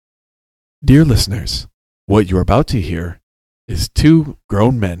Dear listeners, what you're about to hear is two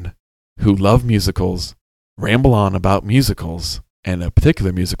grown men who love musicals, ramble on about musicals and a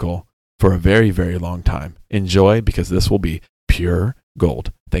particular musical for a very, very long time. Enjoy, because this will be pure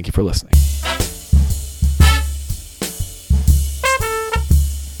gold. Thank you for listening.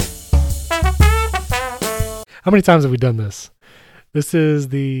 How many times have we done this? This is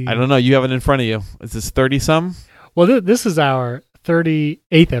I don't know. You have it in front of you. Is this 30-some? Well, this is our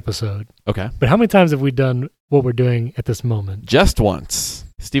 38th episode. Okay. But how many times have we done what we're doing at this moment? Just once.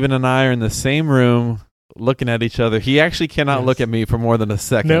 Stephen and I are in the same room looking at each other. He actually cannot look at me for more than a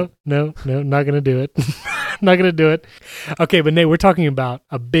second. No, not going to do it. Not going to do it. Okay, but Nate, we're talking about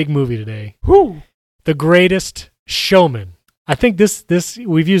a big movie today. Whew. The Greatest Showman. I think this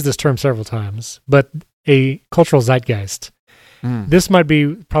we've used this term several times, but a cultural zeitgeist. This might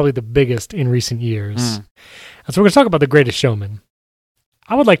be probably the biggest in recent years. And so we're going to talk about The Greatest Showman.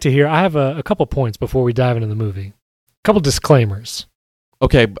 I would like to hear, I have a couple points before we dive into the movie. A couple disclaimers.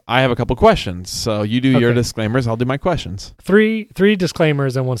 Okay, I have a couple questions. So you do your disclaimers, I'll do my questions. Three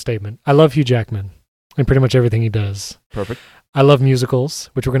disclaimers and one statement. I love Hugh Jackman and pretty much everything he does. Perfect. I love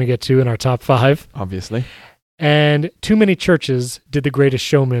musicals, which we're going to get to in our top 5. Obviously. And too many churches did The Greatest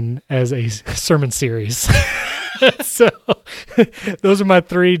Showman as a sermon series. So those are my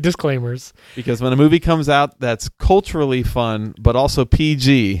 3 disclaimers. Because when a movie comes out that's culturally fun, but also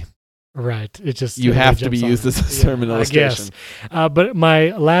PG, right? It just you have to be used as a sermon illustration. I guess. But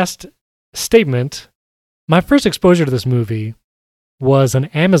my last statement, my first exposure to this movie was an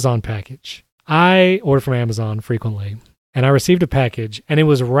Amazon package. I order from Amazon frequently, and I received a package, and it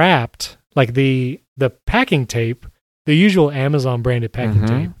was wrapped like the packing tape, the usual Amazon branded packing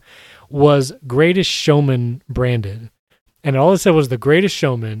tape, was Greatest Showman branded. And all it said was The Greatest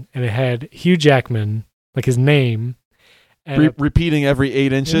Showman, and it had Hugh Jackman, like his name. And repeating every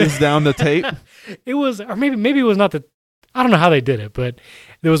 8 inches down the tape? It was, or maybe it was not I don't know how they did it, but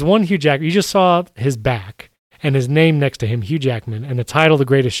there was one Hugh Jackman. You just saw his back and his name next to him, Hugh Jackman, and the title The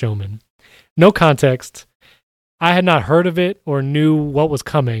Greatest Showman. No context. I had not heard of it or knew what was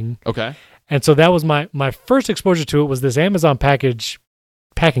coming. Okay. And so that was my first exposure to it, was this Amazon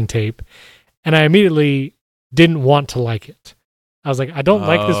packing tape, and I immediately didn't want to like it. I was like, I don't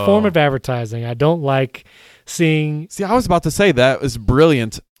like this form of advertising. I don't like seeing... See, I was about to say that was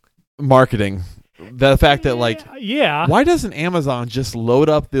brilliant marketing. The fact that, why doesn't Amazon just load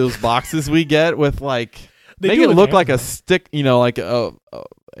up those boxes we get with, make it look like a stick, like a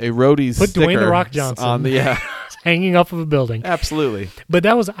roadie's Put sticker Dwayne The Rock Johnson on the hanging off of a building. Absolutely. But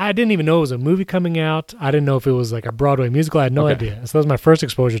I didn't even know it was a movie coming out. I didn't know if it was like a Broadway musical. I had no idea. So that was my first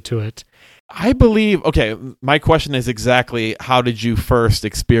exposure to it. I believe, my question is exactly how did you first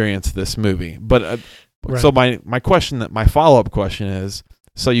experience this movie? But so my follow-up question is,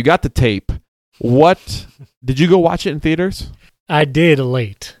 so you got the tape. What, did you go watch it in theaters? I did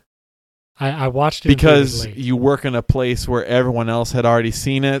late. I watched it because you work in a place where everyone else had already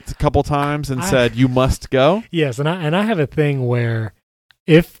seen it a couple times and said you must go. Yes, and I have a thing where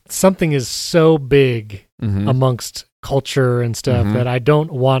if something is so big amongst culture and stuff that I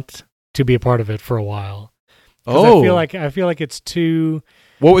don't want to be a part of it for a while. I feel like it's too.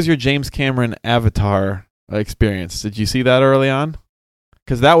 What was your James Cameron Avatar experience? Did you see that early on?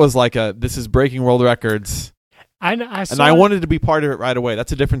 Because that was like this is breaking world records. I wanted to be part of it right away. That's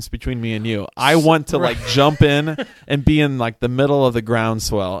the difference between me and you. I want to jump in and be in the middle of the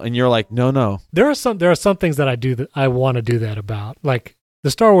groundswell, and you're like, no. There are some things that I do that I want to do that about. Like the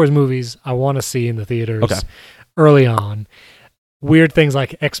Star Wars movies, I want to see in the theaters early on. Weird things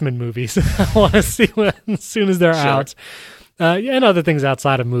like X-Men movies, I want to see as soon as they're out. And other things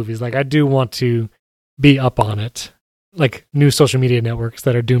outside of movies. Like I do want to be up on it. Like new social media networks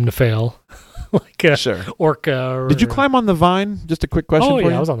that are doomed to fail. Orca. Did you climb on the Vine? Just a quick question for you.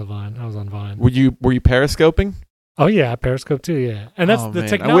 I was on the Vine. Were you periscoping? Oh yeah, Periscope too. Yeah, and that's the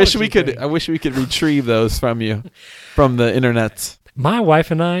technology. I wish we could retrieve those from you, from the internet. My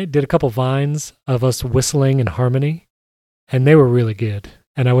wife and I did a couple Vines of us whistling in harmony, and they were really good.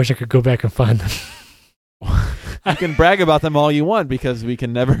 And I wish I could go back and find them. You can brag about them all you want because we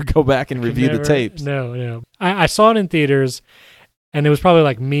can never go back and review the tapes. No. I saw it in theaters, and it was probably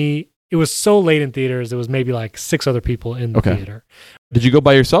like me. It was so late in theaters, there was maybe 6 other people in the theater. Did you go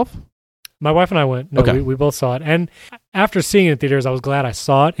by yourself? My wife and I went. No, we both saw it. And after seeing it in theaters, I was glad I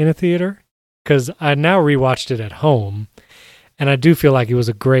saw it in a theater because I now rewatched it at home. And I do feel like it was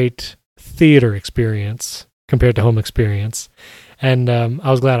a great theater experience compared to home experience. And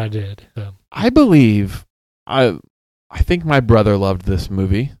I was glad I did. So. I believe, I think my brother loved this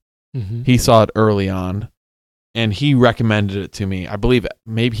movie. He saw it early on. and he recommended it to me. I believe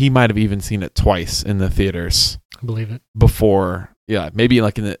maybe he might have even seen it twice in the theaters. I believe it. Before, yeah, maybe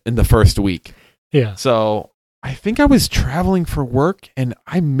like in the first week. Yeah. So I think I was traveling for work, and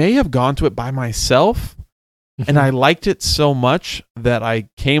I may have gone to it by myself, and I liked it so much that I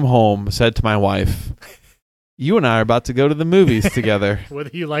came home, said to my wife, you and I are about to go to the movies together.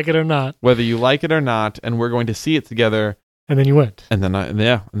 Whether you like it or not. Whether you like it or not, and we're going to see it together. And then you went.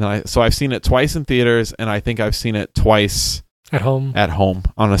 So I've seen it twice in theaters, and I think I've seen it twice at home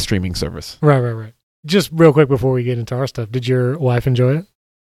on a streaming service. Right. Just real quick before we get into our stuff, did your wife enjoy it?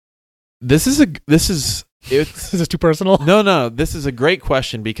 This is Is this too personal? No. This is a great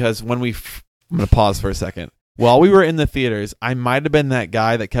question because I'm going to pause for a second. While we were in the theaters, I might have been that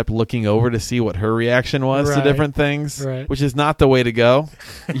guy that kept looking over to see what her reaction was to different things, which is not the way to go.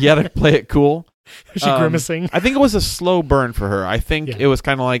 You got to play it cool. Is she grimacing? I think it was a slow burn for her. I think it was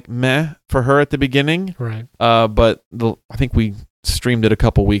kind of like meh for her at the beginning. Right. But I think we streamed it a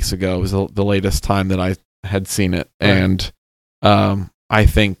couple weeks ago. It was the latest time that I had seen it. Right. And I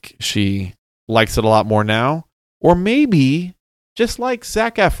think she likes it a lot more now. Or maybe just like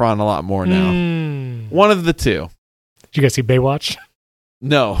Zac Efron a lot more now. One of the two. Did you guys see Baywatch?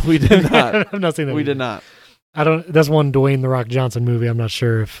 No, we did not. I've not seen that. We did not. That's one Dwayne "The Rock" Johnson movie. I'm not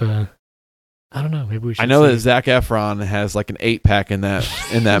sure if I don't know. Maybe we should. I know that Zac Efron has like an 8-pack in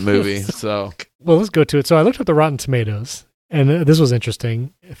that movie. So well, let's go to it. So I looked up the Rotten Tomatoes, and this was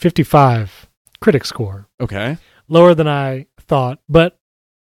interesting. 55 critic score. Okay. Lower than I thought, but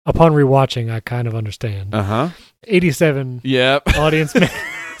upon rewatching, I kind of understand. 87. Yep. Audience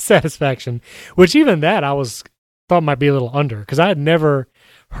satisfaction, which even that thought might be a little under because I had never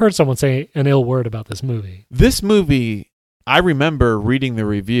heard someone say an ill word about this movie. This movie, I remember reading the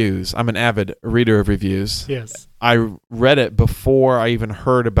reviews. I'm an avid reader of reviews. Yes. I read it before I even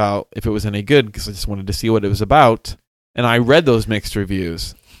heard about if it was any good because I just wanted to see what it was about. And I read those mixed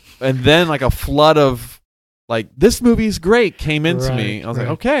reviews. And then like a flood of like, this movie's great came into me. I was like,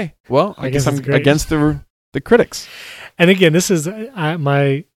 okay, well, I guess I'm against the critics. And again, this is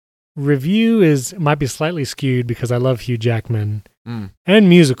my review might be slightly skewed because I love Hugh Jackman and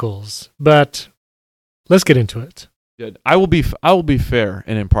musicals, but let's get into it. Good. I will be fair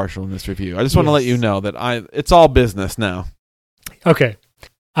and impartial in this review. I just want to let you know that it's all business now. Okay.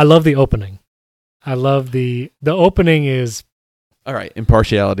 I love the opening. I love the opening is all right.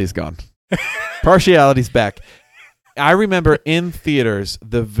 Impartiality's gone. Partiality's back. I remember in theaters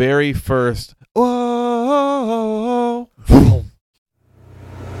the very first whoa.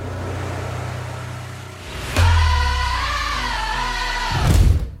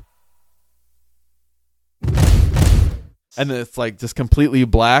 And it's like just completely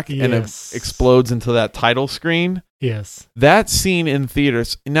black and it explodes into that title screen. Yes. That scene in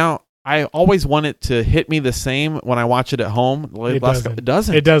theaters. Now, I always want it to hit me the same when I watch it at home. It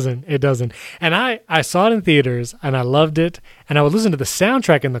doesn't. And I saw it in theaters and I loved it. And I would listen to the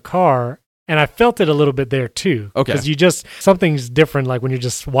soundtrack in the car and I felt it a little bit there too. Okay. Because something's different like when you're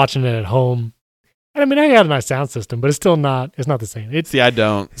just watching it at home. And I mean, I got a nice sound system, but it's not the same. See, I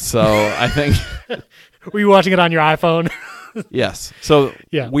don't. So I think... Were you watching it on your iPhone? Yes. So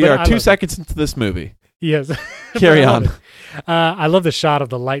we are 2 seconds into this movie. Yes. Carry on. I love the shot of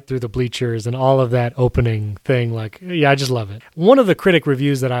the light through the bleachers and all of that opening thing. I just love it. One of the critic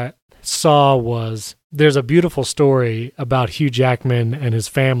reviews that I saw was there's a beautiful story about Hugh Jackman and his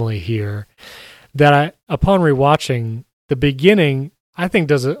family here that upon rewatching the beginning, I think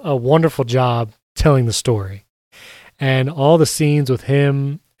does a wonderful job telling the story. And all the scenes with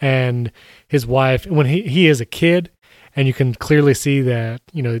him and his wife, when he is a kid, and you can clearly see that,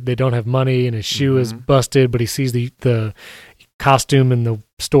 they don't have money and his shoe is busted, but he sees the costume in the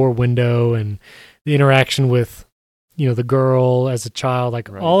store window and the interaction with, the girl as a child,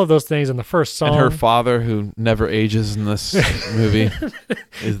 all of those things in the first song. And her father, who never ages in this movie.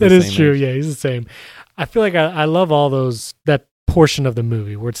 That is true. Age. Yeah, he's the same. I feel like I love all that portion of the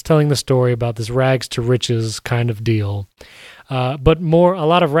movie where it's telling the story about this rags to riches kind of deal. But a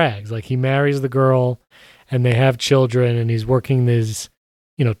lot of rags. Like he marries the girl and they have children and he's working these,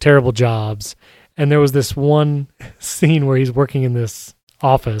 terrible jobs. And there was this one scene where he's working in this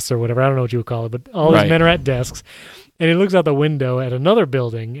office or whatever. I don't know what you would call it, but all these men are at desks. And he looks out the window at another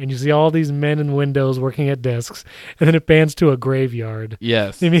building and you see all these men in windows working at desks. And then it pans to a graveyard.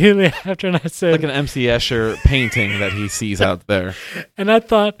 Yes. Immediately after, and I said... Like an M.C. Escher painting that he sees out there. And I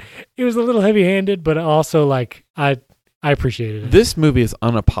thought it was a little heavy-handed, but also I appreciated it. This movie is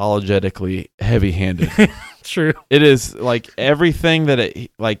unapologetically heavy-handed. True. It is like everything that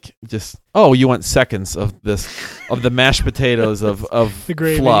it like just. Oh, you want seconds of the mashed potatoes of the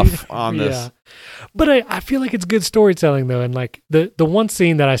gravy. Fluff on this. But I feel like it's good storytelling though, and like the one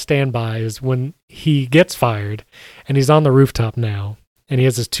scene that I stand by is when he gets fired, and he's on the rooftop now, and he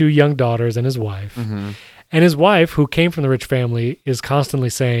has his 2 young daughters and his wife, and his wife, who came from the rich family, is constantly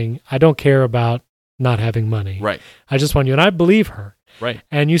saying, "I don't care about not having money. Right. I just want you," and I believe her. Right.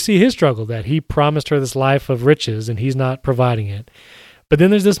 And you see his struggle that he promised her this life of riches, and he's not providing it. But then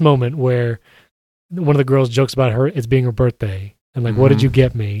there's this moment where one of the girls jokes about her, it's being her birthday, and like, what did you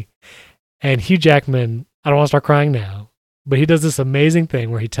get me? And Hugh Jackman, I don't want to start crying now, but he does this amazing thing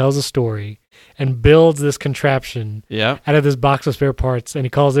where he tells a story and builds this contraption out of this box of spare parts, and he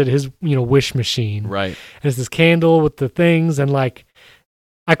calls it his, wish machine. Right. And it's this candle with the things, and like,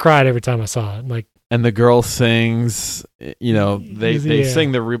 I cried every time I saw it. Like, and the girl sings, they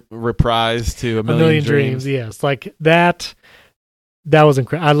sing the reprise to A Million Dreams. Yes, like that was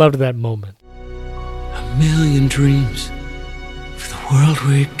incredible. I loved that moment. A million dreams for the world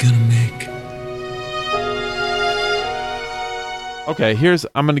we're gonna make. Okay,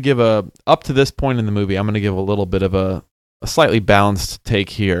 I'm going to give up to this point in the movie, I'm going to give a little bit of a slightly balanced take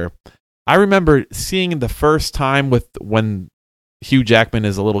here. I remember seeing the first time when Hugh Jackman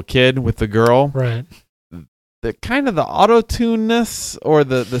is a little kid with the girl. Right. The kind of the auto-tuneness or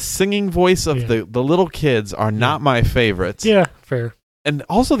the singing voice of the little kids are not my favorites. Yeah, fair. And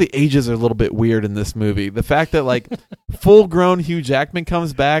also the ages are a little bit weird in this movie. The fact that like full-grown Hugh Jackman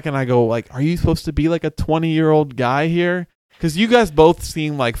comes back and I go like, are you supposed to be like a 20-year-old guy here? Because you guys both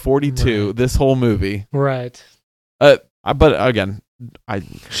seem like 42 this whole movie. Right. But again, I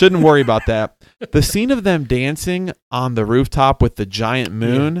shouldn't worry about that. The scene of them dancing on the rooftop with the giant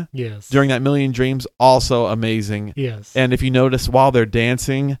moon during that Million Dreams, also amazing. Yes. And if you notice, while they're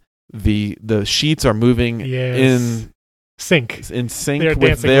dancing, the sheets are moving in sync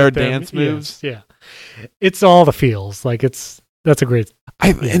with their dance moves. Yes. Yeah. It's all the feels. Like that's a great...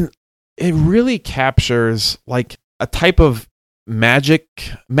 And it really captures like a type of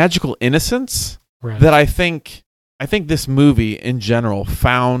magical innocence that I think this movie in general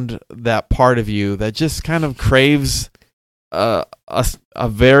found that part of you that just kind of craves a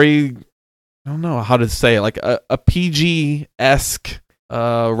very, I don't know how to say it, like a PG-esque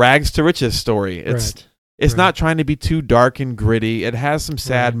rags to riches story. It's not trying to be too dark and gritty. It has some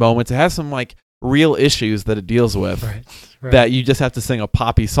sad moments. It has some like real issues that it deals with that you just have to sing a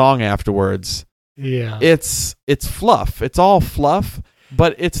poppy song afterwards. Yeah. It's fluff. It's all fluff,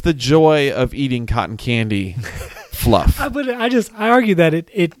 but it's the joy of eating cotton candy. Fluff. But I argue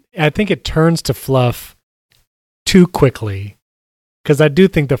that I think it turns to fluff too quickly, because I do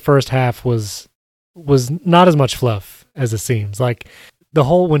think the first half was not as much fluff as it seems. Like the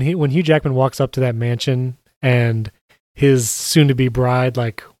whole when Hugh Jackman walks up to that mansion and his soon-to-be bride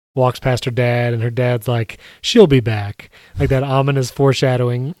like walks past her dad and her dad's like, she'll be back, like that ominous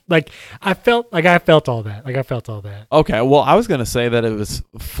foreshadowing. Like I felt all that. Okay, well I was gonna say that it was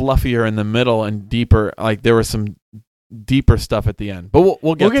fluffier in the middle and deeper. Like there was some deeper stuff at the end, but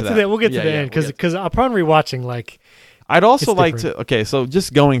we'll get to that. We'll get to the end because upon rewatching, like I'd also like to. Okay, so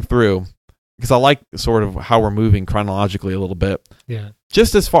just going through, because I like sort of how we're moving chronologically a little bit. Yeah.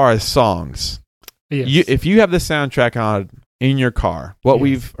 Just as far as songs, if you have the soundtrack on in your car, what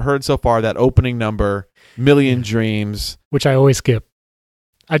we've heard so far, that opening number, Million Dreams, which I always skip.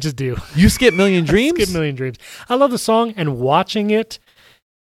 I just do. You skip Million Dreams? I skip Million Dreams. I love the song, and watching it,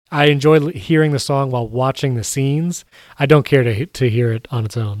 I enjoy hearing the song while watching the scenes. I don't care to hear it on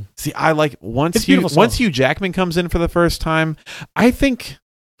its own. See, I like once Hugh Jackman comes in for the first time, I think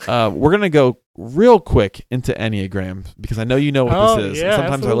we're going to go real quick into Enneagram, because I know you know what this is. Yeah,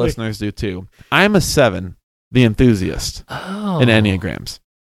 sometimes absolutely. our listeners do too. I'm a 7, the enthusiast in Enneagrams.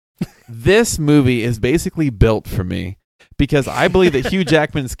 This movie is basically built for me because I believe that Hugh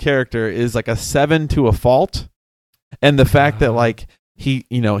Jackman's character is like a 7 to a fault. And the fact that like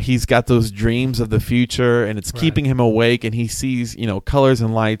he's got those dreams of the future and it's keeping him awake, and he sees, colors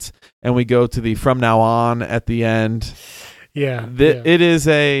and lights, and we go to the from now on at the end. Yeah. It is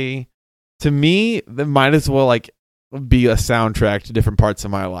to me, that might as well like be a soundtrack to different parts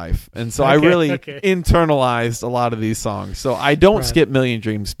of my life. And so I really internalized a lot of these songs. So I don't skip Million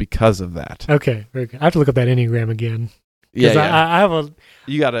Dreams because of that. Okay. Very good. I have to look up that Enneagram again. Yeah. I have a...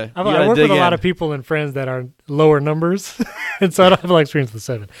 I work with a lot of people and friends that are lower numbers, and so I don't have a lot of experience with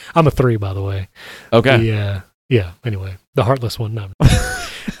 7. I'm a 3, by the way. Okay. Anyway, the heartless one.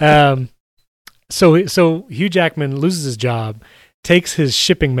 No. So Hugh Jackman loses his job, takes his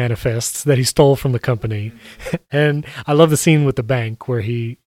shipping manifests that he stole from the company, and I love the scene with the bank where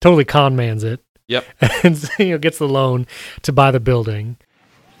he totally con mans it. Yep. And gets the loan to buy the building.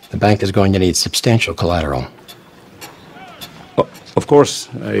 The bank is going to need substantial collateral. Oh, of course,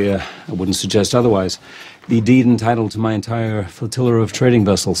 I wouldn't suggest otherwise. The deed entitled to my entire flotilla of trading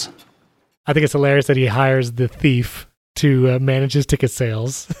vessels. I think it's hilarious that he hires the thief to manage his ticket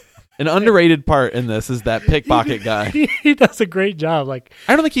sales. An underrated part in this is that pickpocket guy. He does a great job. Like,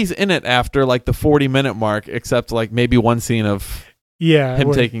 I don't think he's in it after like the 40-minute mark, except like maybe one scene of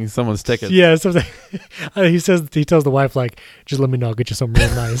him taking someone's tickets. Yeah, so he tells the wife like, "Just let me know, I'll get you something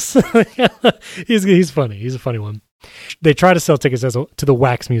real nice." He's funny. He's a funny one. They try to sell tickets to the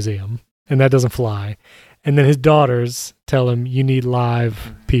wax museum, and that doesn't fly. And then his daughters tell him, "You need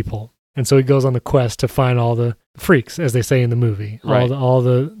live people." And so he goes on the quest to find all the freaks, as they say in the movie, right. all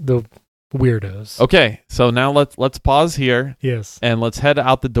the weirdos. Okay, so now let's pause here. Yes, and let's head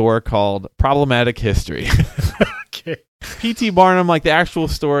out the door called Problematic History. Okay. P.T. Barnum, like the actual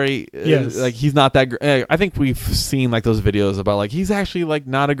story, yes. Like he's not that great. I think we've seen like those videos about like he's actually like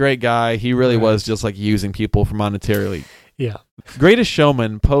not a great guy. He really was just like using people for monetarily. Yeah. Greatest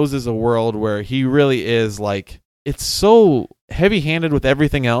Showman poses a world where he really is like, it's so heavy-handed with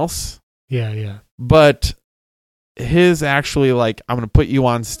everything else. Yeah. But his actually like, I'm going to put you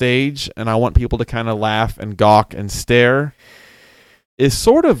on stage and I want people to kind of laugh and gawk and stare, is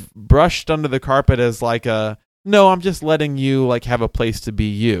sort of brushed under the carpet as like no, I'm just letting you like have a place to be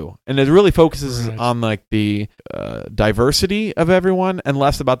you. And it really focuses on like the diversity of everyone and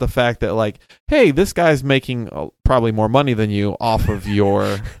less about the fact that like, hey, this guy's making probably more money than you off of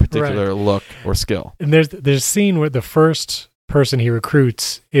your particular look or skill. And there's a scene where the first person he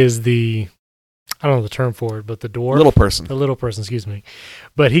recruits is I don't know the term for it, but the dwarf. The little person, excuse me.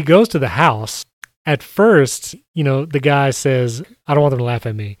 But he goes to the house. At first, the guy says, "I don't want them to laugh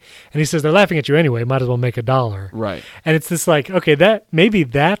at me." And he says, "They're laughing at you anyway. Might as well make $1." Right. And it's this like, okay, maybe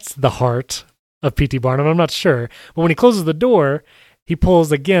that's the heart of P.T. Barnum. I'm not sure. But when he closes the door, he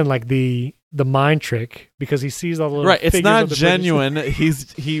pulls again like the mind trick because he sees all the little It's not genuine.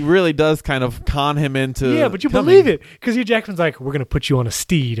 He really does kind of con him into but you believe it because Hugh Jackman's like, "We're gonna put you on a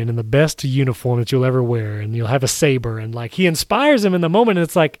steed and in the best uniform that you'll ever wear, and you'll have a saber." And like he inspires him in the moment, and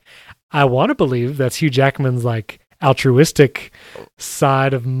it's like, I want to believe that's Hugh Jackman's like altruistic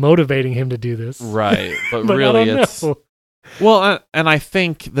side of motivating him to do this. Right. But really it's know. Well, and I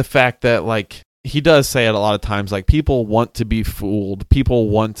think the fact that like he does say it a lot of times, like people want to be fooled. People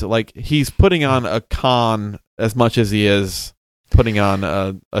want to like, he's putting on a con as much as he is putting on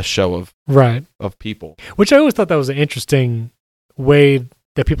a show of people. Which I always thought that was an interesting way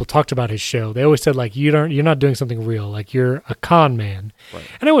that people talked about his show. They always said like, you're not doing something real. Like you're a con man. Right.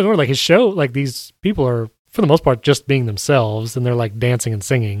 And I always wondered like his show, like these people are for the most part just being themselves and they're like dancing and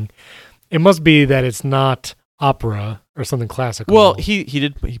singing. It must be that it's not opera or something classical. Well, he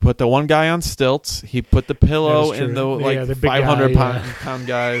put the one guy on stilts. He put the pillow in the 500 pound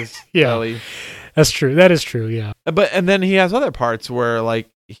guy's belly. That's true. That is true. Yeah. And then he has other parts where like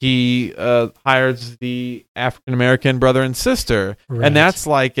he hires the African American brother and sister, and that's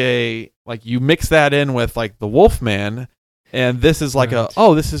like you mix that in with like the Wolfman, and this is like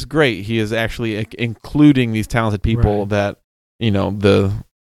this is great. He is actually including these talented people that the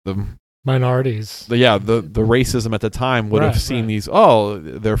minorities. The racism at the time would have seen these. Oh,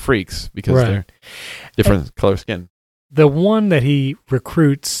 they're freaks because they're different color skin. The one that he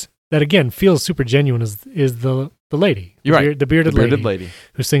recruits that again feels super genuine is the lady. You're right. The bearded lady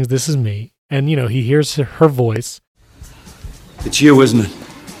who sings "This Is Me," and he hears her voice. It's you, isn't it?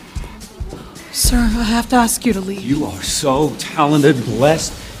 Sir, I have to ask you to leave. You are so talented,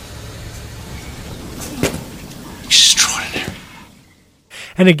 blessed. Extraordinary.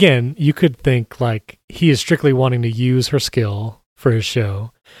 And again, you could think like he is strictly wanting to use her skill for his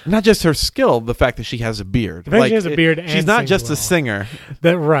show. Not just her skill, the fact that she has a beard. The fact she has a beard and she's not just a singer.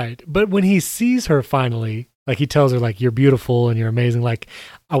 But when he sees her finally, like he tells her like, "You're beautiful and you're amazing." Like,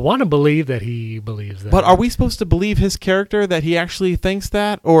 I want to believe that he believes that. But are we supposed to believe his character that he actually thinks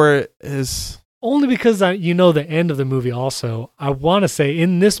that, or is... Only because the end of the movie also, I want to say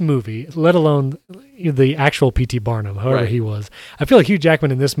in this movie, let alone the actual P.T. Barnum, however he was, I feel like Hugh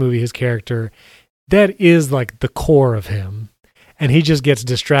Jackman in this movie, his character, that is like the core of him. And he just gets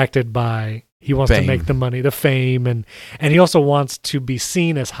distracted by, he wants to make the money, the fame, and he also wants to be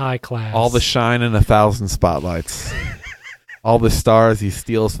seen as high class. All the shine and 1,000 spotlights. All the stars he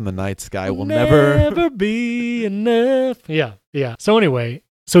steals from the night sky will never be enough. Yeah. So anyway,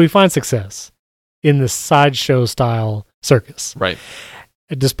 he finds success in this sideshow style circus. Right.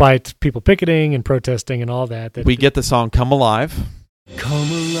 Despite people picketing and protesting and all that. We get the song Come Alive.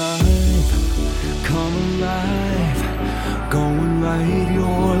 Come alive, come alive, go and light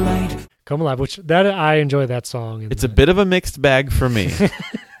your light. Come Alive, which that I enjoy that song. It's a bit of a mixed bag for me.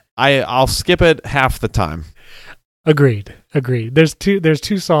 I'll skip it half the time. Agreed. There's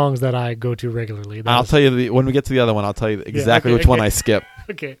two songs that I go to regularly. I'll tell you when we get to the other one. I'll tell you exactly which one I skip.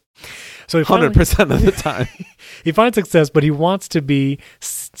 Okay. So 100% of the time. He finds success, but he wants to be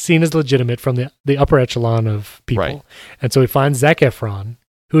seen as legitimate from the upper echelon of people. Right. And so he finds Zac Efron,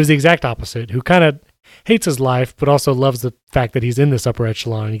 who is the exact opposite, who kind of hates his life, but also loves the fact that he's in this upper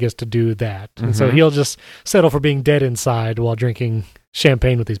echelon and he gets to do that. And so he'll just settle for being dead inside while drinking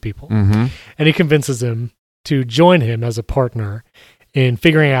champagne with these people. Mm-hmm. And he convinces him to join him as a partner in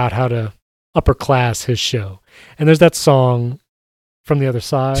figuring out how to upper class his show. And there's that song, From the Other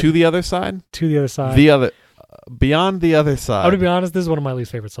Side. To the Other Side? To the Other Side. Beyond the Other Side. I'm going to be honest, this is one of my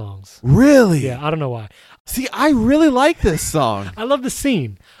least favorite songs. Really? Yeah, I don't know why. See, I really like this song. I love the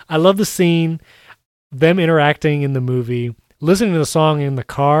scene. Them interacting in the movie, listening to the song in the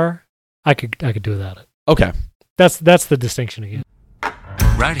car. I could do without it. Okay. That's the distinction again.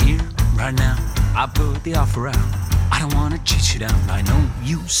 Right here, right now, I put the offer out. I don't want to chase you down. I know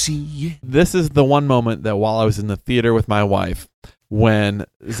you see it. This is the one moment that while I was in the theater with my wife, when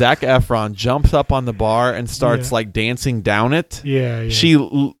Zac Efron jumps up on the bar and starts like dancing down it. Yeah. She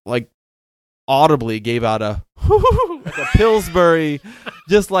like audibly gave out a like a Pillsbury,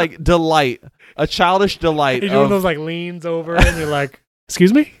 just like delight, a childish delight. You're doing those like leans over and you're like,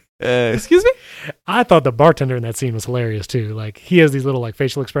 excuse me? Excuse me? I thought the bartender in that scene was hilarious too. Like he has these little like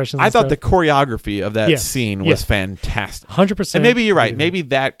facial expressions. I thought the choreography of that scene was fantastic. 100%. And maybe you're right. Maybe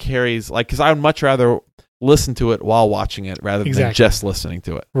that carries because I would much rather listen to it while watching it rather than just listening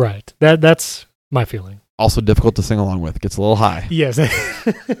to it. Right. That's my feeling. Also difficult to sing along with. It gets a little high. Yes.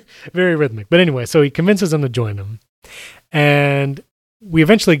 Very rhythmic. But anyway, so he convinces him to join him. And we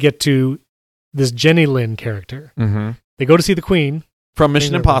eventually get to this Jenny Lynn character. Mm-hmm. They go to see the Queen. From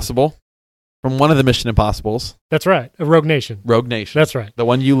Mission Impossible. From one of the Mission Impossibles. That's right. Rogue Nation. Rogue Nation. That's right. The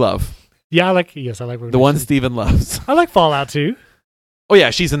one you love. Yeah, I like Rogue Nation. The one Steven loves. I like Fallout too. Oh, yeah,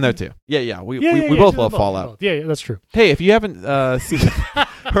 she's in there too. Yeah. We both love Fallout. Yeah, that's true. Hey, if you haven't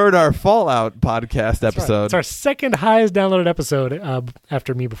heard our Fallout podcast episode. Right. It's our second highest downloaded episode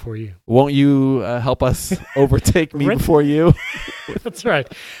after Me Before You. Won't you help us overtake Me Before You? That's right.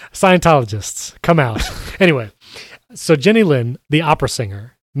 Scientologists, come out. Anyway, so Jenny Lynn, the opera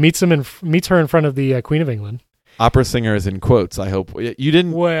singer, meets her in front of the Queen of England. Opera singer is in quotes, I hope. You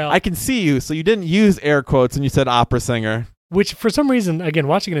didn't. Well, I can see you, so you didn't use air quotes and you said opera singer. Which, for some reason, again,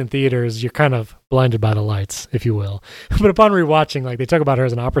 watching it in theaters, you're kind of blinded by the lights, if you will. But upon rewatching, like they talk about her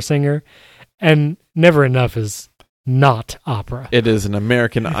as an opera singer, and Never Enough is not opera. It is an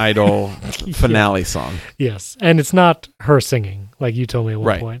American Idol finale song. Yes, and it's not her singing, like you told me at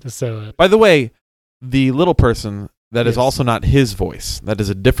one point. So, by the way, the little person that is also not his voice. That is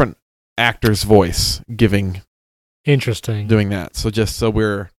a different actor's voice giving. Interesting. Doing that. So just so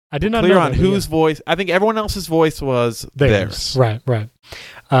we're. I did not clear know on whose voice. I think everyone else's voice was theirs. Right.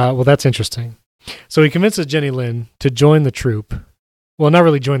 Well, that's interesting. So he convinces Jenny Lynn to join the troupe. Well, not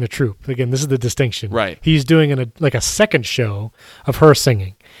really join the troupe. Again, this is the distinction. Right. He's doing a second show of her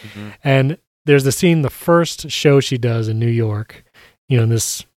singing. Mm-hmm. And there's the scene, the first show she does in New York, in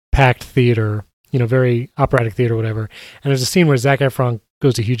this packed theater, very operatic theater, whatever. And there's a scene where Zac Efron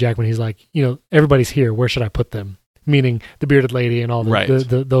goes to Hugh Jackman. He's like, everybody's here. Where should I put them? Meaning the bearded lady and all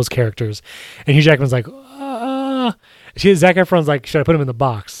those characters. And Hugh Jackman's like, Zac Efron's like, should I put him in the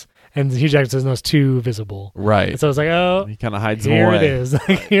box? And Hugh Jackman says, no, it's too visible. Right. And so I was like, oh. He kind of hides them away. Here it is.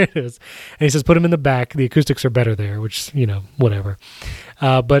 Here it is. And he says, put him in the back. The acoustics are better there, which, whatever.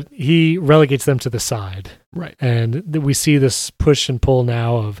 But he relegates them to the side. Right. And we see this push and pull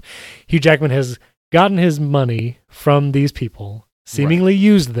now of Hugh Jackman has gotten his money from these people, seemingly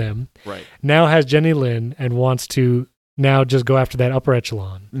used them, now has Jenny Lynn and wants to now just go after that upper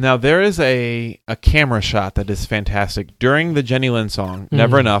echelon. Now, there is a camera shot that is fantastic during the Jenny Lynn song,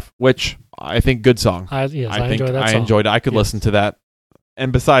 Never Enough, which I think good song. I enjoyed that song. I enjoyed it. I could listen to that.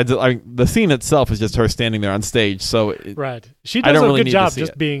 And besides, the scene itself is just her standing there on stage. So she does a good job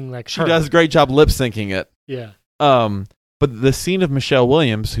just being like she does a great job lip syncing it. Yeah. But the scene of Michelle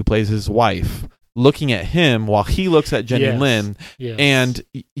Williams, who plays his wife, looking at him while he looks at Jenny Lynn, and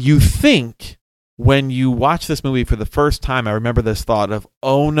you think when you watch this movie for the first time, I remember this thought of,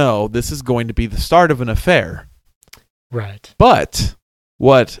 oh no, this is going to be the start of an affair. Right. But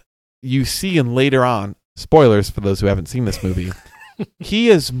what you see in later on, spoilers for those who haven't seen this movie, he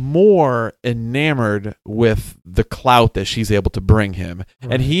is more enamored with the clout that she's able to bring him.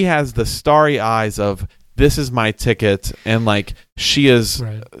 Right. And he has the starry eyes of, this is my ticket, and like she is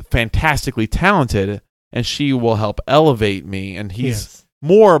fantastically talented and she will help elevate me, and he's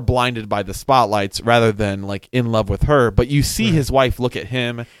more blinded by the spotlights rather than like in love with her. But you see his wife look at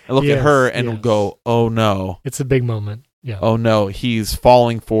him and look at her and go, oh no. It's a big moment. Yeah. Oh no, he's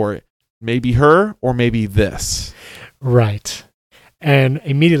falling for maybe her or maybe this. Right. And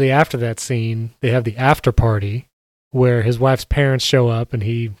immediately after that scene, they have the after party where his wife's parents show up and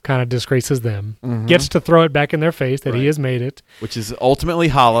he kind of disgraces them, gets to throw it back in their face that he has made it. Which is ultimately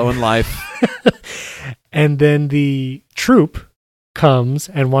hollow in life. And then the troupe comes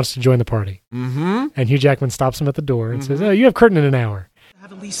and wants to join the party. Mm-hmm. And Hugh Jackman stops him at the door and says, oh, you have curtain in an hour.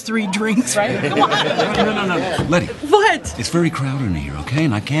 Have at least 3 drinks, right? Come on. No. Letty. What? It's very crowded in here, okay?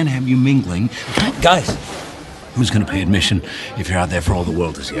 And I can't have you mingling. Guys, who's going to pay admission if you're out there for all the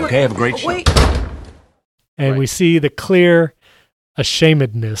world to see, okay? Have a great show. Wait. And we see the clear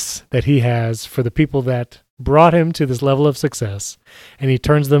ashamedness that he has for the people that brought him to this level of success, and he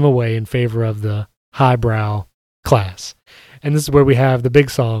turns them away in favor of the highbrow class. And this is where we have the big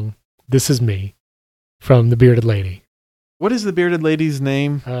song, This Is Me, from The Bearded Lady. What is the Bearded Lady's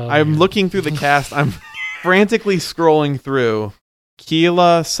name? I'm looking through the cast. I'm frantically scrolling through.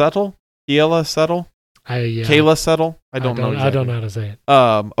 Kayla Settle? Kayla Settle? I don't know. I don't know how to say it.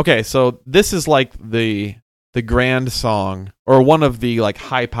 Okay, so this is like the grand song, or one of the like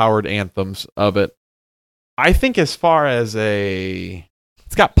high-powered anthems of it. I think as far as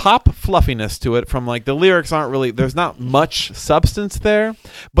it's got pop fluffiness to it from like the lyrics aren't really, there's not much substance there,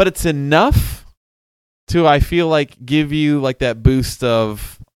 but it's enough to, I feel like, give you like that boost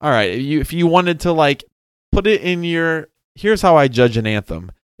of, all right, if you wanted to like put it in here's how I judge an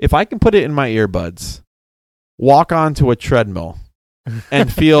anthem. If I can put it in my earbuds, walk onto a treadmill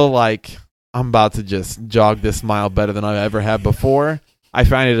and feel like I'm about to just jog this mile better than I ever have before, I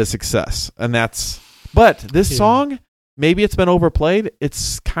find it a success. And but this song, maybe it's been overplayed.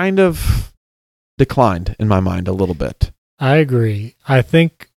 It's kind of declined in my mind a little bit. I agree. I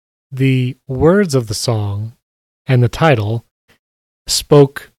think the words of the song and the title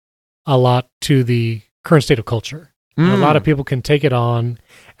spoke a lot to the current state of culture. And a lot of people can take it on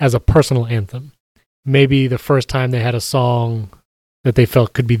as a personal anthem. Maybe the first time they had a song that they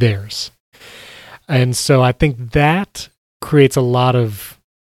felt could be theirs. And so I think that creates a lot of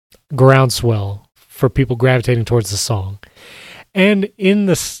groundswell for people gravitating towards the song. And in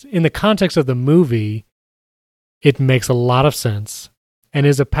the context of the movie, it makes a lot of sense and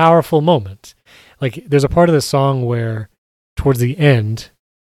is a powerful moment. Like there's a part of the song where towards the end,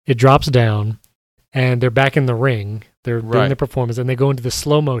 it drops down and they're back in the ring. They're doing the performance and they go into the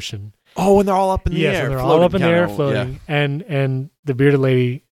slow motion. Oh, and they're all up in the air. Yes, and they're all up in the air floating. Yeah. And the Bearded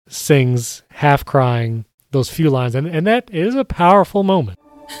Lady sings, half crying, those few lines. And that is a powerful moment.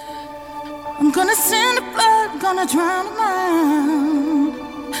 I'm gonna send a flood, gonna drown a man.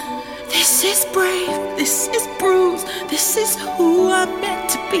 This is brave, this is bruised, this is who I'm meant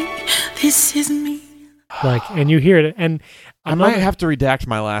to be. This is me. Like, and you hear it, and I might have to redact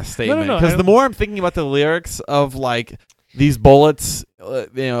my last statement because the more I'm thinking about the lyrics of like these bullets,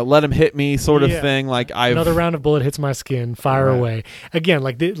 let him hit me, sort of thing. Like another round of bullet hits my skin, fire away. Again,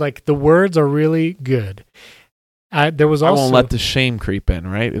 like the words are really good. There was also, I won't let the shame creep in,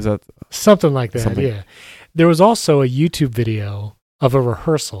 right? Is that something like that? Something? Yeah. There was also a YouTube video of a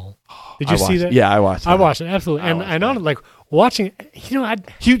rehearsal. Did you see that? Yeah, I watched it. I watched it, absolutely. And I know, like, watching,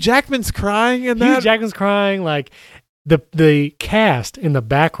 Hugh Jackman's crying in that? Hugh Jackman's crying, like, the cast in the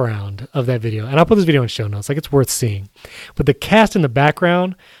background of that video, and I'll put this video in show notes, like, it's worth seeing. But the cast in the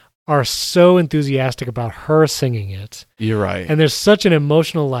background are so enthusiastic about her singing it. You're right. And there's such an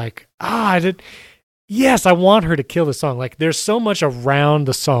emotional, like, yes, I want her to kill the song. Like, there's so much around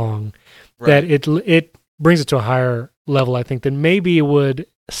the song that it brings it to a higher level, I think, than maybe it would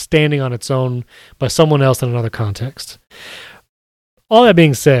standing on its own by someone else in another context. All that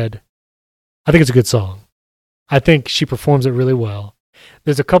being said, I think it's a good song. I think she performs it really well.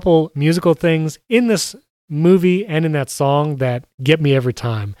 There's a couple musical things in this movie and in that song that get me every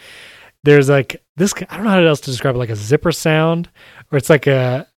time. There's like this, I don't know how else to describe it, like a zipper sound, or it's like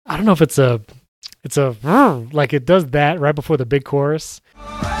I don't know if it's a like it does that right before the big chorus.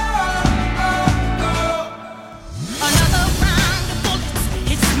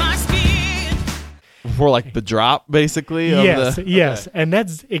 Before like the drop, basically. Yes. And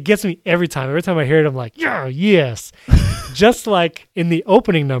it gets me every time. Every time I hear it, I'm like, yeah, yes. Just like in the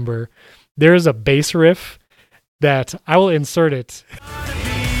opening number, there is a bass riff that I will insert it.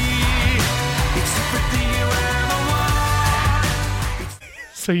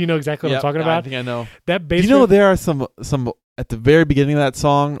 So you know exactly what I'm talking about? I think I know. That bass riff, there are some at the very beginning of that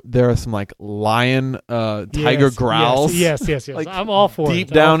song, there are some like lion, tiger growls. Yes. Like, I'm all for it. Deep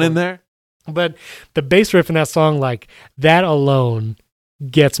down in there. But the bass riff in that song, like that alone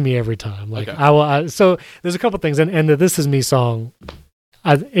gets me every time. Like so there's a couple things, and the "This Is Me" song,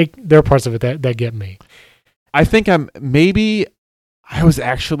 there are parts of it that get me. I think I was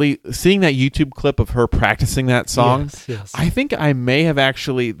actually seeing that YouTube clip of her practicing that song. Yes. I think that may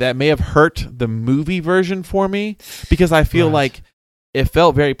have hurt the movie version for me, because I feel like it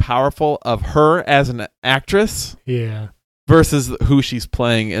felt very powerful of her as an actress. Yeah. Versus who she's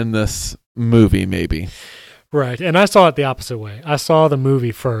playing in this movie, maybe. Right. And I saw it the opposite way. I saw the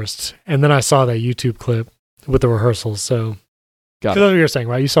movie first, and then I saw that YouTube clip with the rehearsals. So that's what you're saying,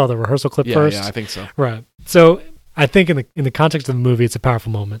 right? You saw the rehearsal clip first? Yeah, I think so. Right. So I think in the context of the movie, it's a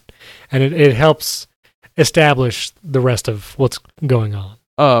powerful moment, and it helps establish the rest of what's going on.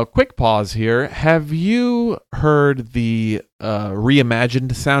 Quick pause here. Have you heard the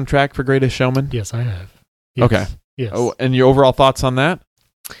reimagined soundtrack for Greatest Showman? Yes, I have. Yes. Okay. Yes. Oh, and your overall thoughts on that?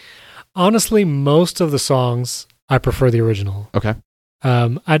 Honestly, most of the songs I prefer the original. Okay.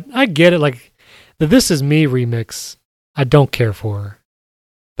 I get it. Like the "This Is Me" remix, I don't care for.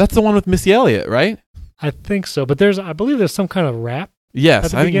 That's the one with Missy Elliott, right? I think so, but I believe there's some kind of rap.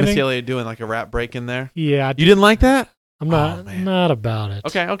 Yes, I think Missy Elliott doing like a rap break in there. Yeah. You didn't like that? I'm not about it.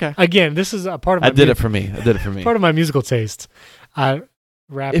 Okay. Again, this is a part of my... I did it for me. Part of my musical taste.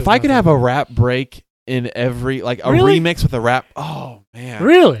 Rap. If I could have a rap break in every, like a remix with a rap, oh man.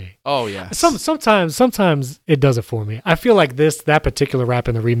 Really? Oh yeah. Sometimes it does it for me. I feel like that particular rap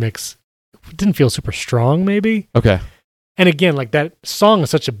in the remix didn't feel super strong, maybe. Okay. And again, like that song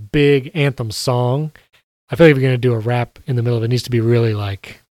is such a big anthem song. I feel like if you're going to do a rap in the middle of it, it needs to be really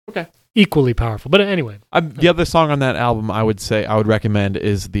like equally powerful. But anyway. The other song on that album I would recommend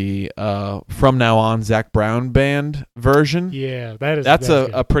is the From Now On Zac Brown Band version. Yeah, that's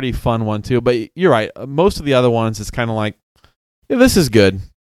a pretty fun one too. But you're right. Most of the other ones, it's kind of like, this is good.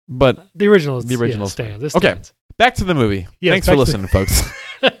 But the original stands. Okay, back to the movie. Yes, thanks for listening, folks.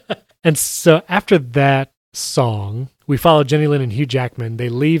 And so after that song, we follow Jenny Lin and Hugh Jackman. They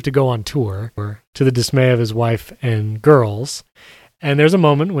leave to go on tour, to the dismay of his wife and girls. And there's a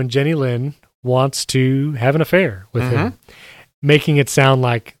moment when Jenny Lin wants to have an affair with him, making it sound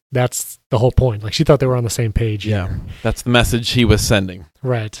like that's the whole point. Like she thought they were on the same page. Yeah, here. That's the message he was sending.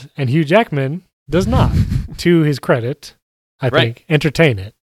 Right. And Hugh Jackman does not, to his credit, I think, entertain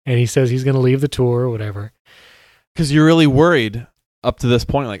it. And he says he's going to leave the tour or whatever. Because you're really worried up to this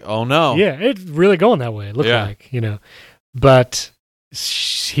point, like, oh no. Yeah, it's really going that way, it looked like, But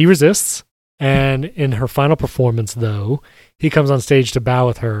he resists. And in her final performance, though, he comes on stage to bow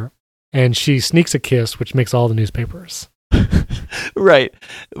with her, and she sneaks a kiss, which makes all the newspapers. Right.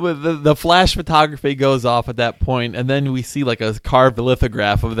 The flash photography goes off at that point, and then we see like a carved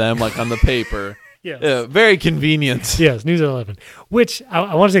lithograph of them like on the paper. Yes. Very convenient. Yes, News at 11. Which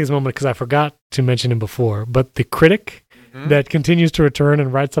I want to take this moment because I forgot to mention him before, but the critic that continues to return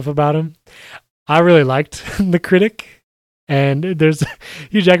and write stuff about him, I really liked the critic. And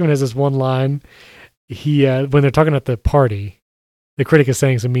Hugh Jackman has this one line. He when they're talking at the party, the critic is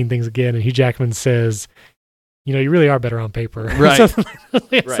saying some mean things again, and Hugh Jackman says, you really are better on paper. Right.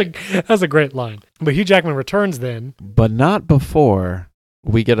 That's a great line. But Hugh Jackman returns then. But not before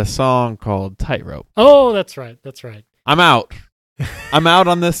we get a song called Tightrope. Oh, that's right. I'm out. I'm out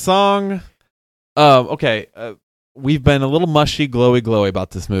on this song. Okay. We've been a little mushy, glowy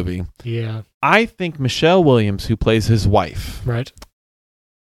about this movie. Yeah. I think Michelle Williams, who plays his wife,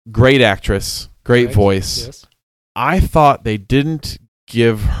 great actress, great voice. Yes. I thought they didn't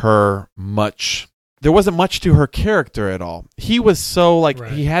give her much. There wasn't much to her character at all. He was so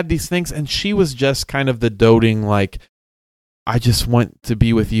he had these things, and she was just kind of the doting, like, I just want to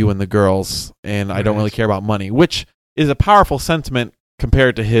be with you and the girls, and I don't really care about money, which is a powerful sentiment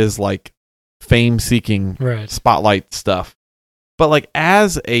compared to his fame-seeking spotlight stuff. But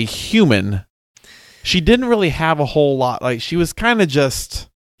as a human, she didn't really have a whole lot. She was kind of just...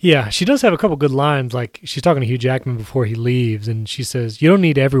 Yeah, she does have a couple good lines. She's talking to Hugh Jackman before he leaves, and she says, "You don't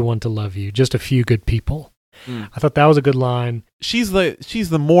need everyone to love you, just a few good people." I thought that was a good line. She's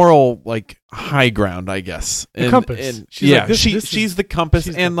the moral high ground, I guess. The compass. She's the compass,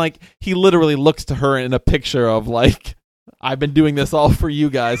 and he literally looks to her in a picture of I've been doing this all for you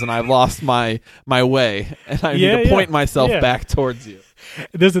guys, and I've lost my way, and I need to point myself back towards you.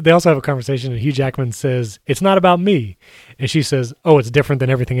 They also have a conversation, and Hugh Jackman says, "It's not about me," and she says, "Oh, it's different than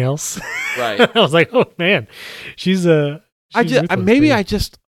everything else." Right. I was like, "Oh man, she's the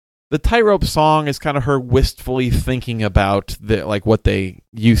Tightrope song is kind of her wistfully thinking about what they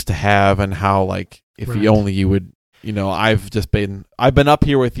used to have, and how if only you would, I've been up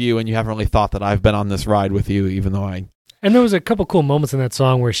here with you, and you haven't really thought that I've been on this ride with you, even though I." And there was a couple cool moments in that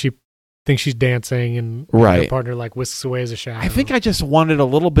song where she think she's dancing and right. her partner like whisks away as a shadow. I think I just wanted a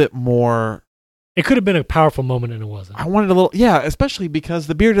little bit more. It could have been a powerful moment and it wasn't. I wanted a little, especially because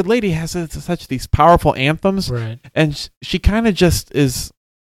the Bearded Lady has such these powerful anthems. Right. And she kind of just is,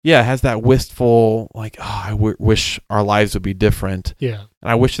 has that wistful, like, I wish our lives would be different. Yeah.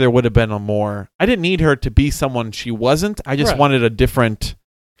 And I wish there would have been a more, I didn't need her to be someone she wasn't. I just wanted a different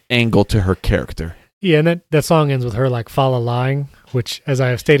angle to her character. Yeah, and that song ends with her like "Fala lying," which, as I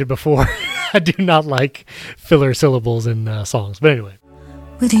have stated before, I do not like filler syllables in songs. But anyway,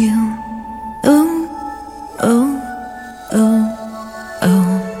 with you, oh, oh, oh,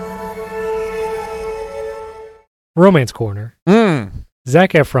 oh. Romance Corner.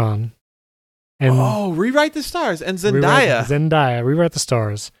 Zac Efron and Rewrite the Stars and Zendaya. Rewrite the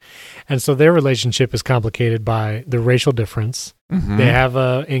Stars. And so their relationship is complicated by the racial difference. Mm-hmm. They have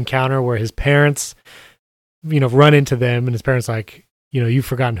a encounter where his parents, run into them, and his parents like, you've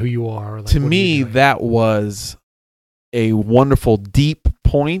forgotten who you are. Like, to me, that was a wonderful, deep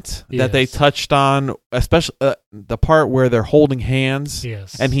point that they touched on, especially the part where they're holding hands,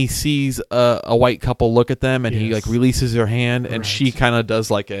 and he sees a white couple look at them, and he like releases her hand, and she kind of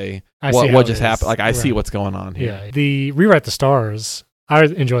does like what just happened? Like, I see what's going on here. Yeah, the Rewrite the Stars, I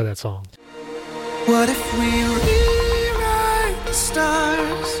enjoy that song. What if we rewrite the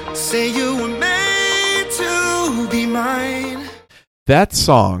stars? Say you were made to be mine. That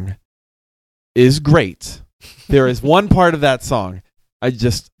song is great. There is one part of that song.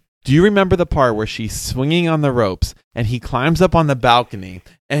 Do you remember the part where she's swinging on the ropes and he climbs up on the balcony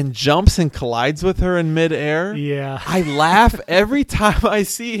and jumps and collides with her in midair? Yeah. I laugh every time I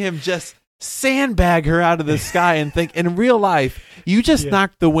see him just sandbag her out of the sky and think, in real life, you just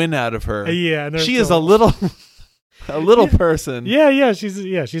knocked the wind out of her. Yeah. She is a little person. Yeah.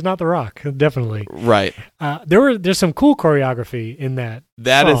 She's not The Rock, definitely. Right. There's some cool choreography in that.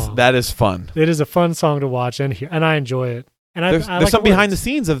 That is fun. It is a fun song to watch and hear, and I enjoy it. And there's like some behind the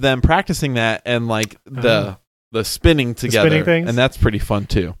scenes of them practicing that and like the spinning together, spinning things. And that's pretty fun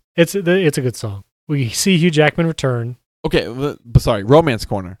too. It's a good song. We see Hugh Jackman return. Okay, but sorry, Romance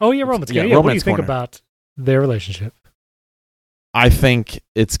Corner. Oh yeah, Romance Corner. What do you think about their relationship? I think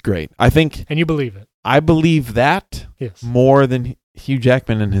it's great. And you believe it. I believe that more than Hugh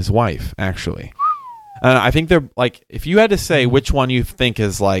Jackman and his wife, actually. I think they're like, if you had to say which one you think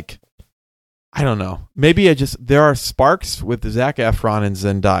is like, I don't know. Maybe there are sparks with Zac Efron and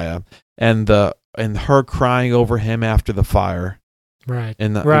Zendaya, and her crying over him after the fire, right?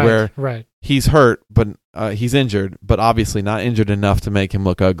 Where he's hurt, but he's injured, but obviously not injured enough to make him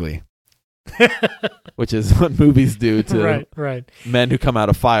look ugly, which is what movies do to men who come out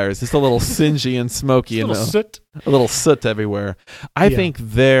of fires. Just a little singy and smoky, and a little soot everywhere. I think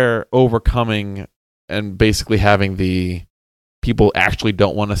they're overcoming and basically having the people actually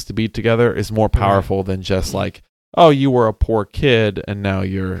don't want us to be together is more powerful than just like, oh, you were a poor kid and now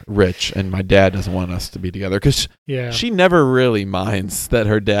you're rich and my dad doesn't want us to be together. Because she never really minds that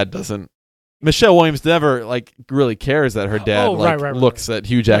her dad doesn't. Michelle Williams never like really cares that her dad looks at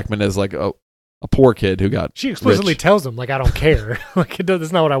Hugh Jackman as like a poor kid who got She explicitly tells him, like, I don't care. Like,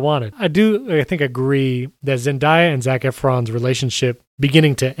 that's not what I wanted. I think agree that Zendaya and Zac Efron's relationship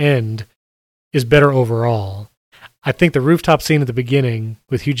beginning to end is better overall. I think the rooftop scene at the beginning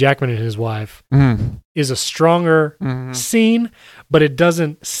with Hugh Jackman and his wife is a stronger scene, but it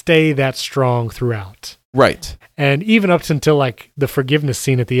doesn't stay that strong throughout. Right. And even up until like the forgiveness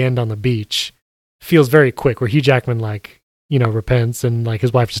scene at the end on the beach feels very quick, where Hugh Jackman repents and like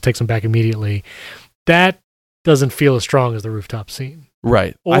his wife just takes him back immediately. That doesn't feel as strong as the rooftop scene.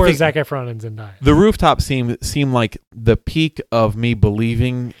 Right. Or Zac Efron and Zendaya. The rooftop scene seemed like the peak of me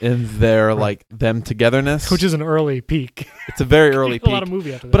believing in their like them togetherness. Which is an early peak. It's a very early peak. A lot of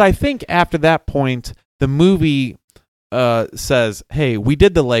movie after that. But I think after that point, the movie says, hey, we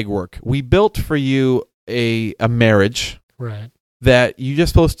did the legwork. We built for you a marriage. Right. That you're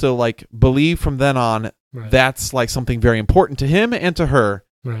just supposed to like believe from then on. Right. That's like something very important to him and to her.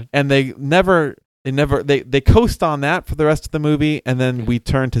 Right. And they coast on that for the rest of the movie, and then we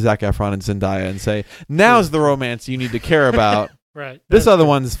turn to Zac Efron and Zendaya and say, now's the romance you need to care about. Right. This other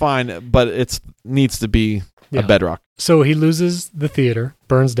one's fine, but it needs to be a bedrock. So he loses the theater,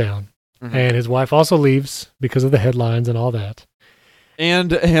 burns down, and his wife also leaves because of the headlines and all that.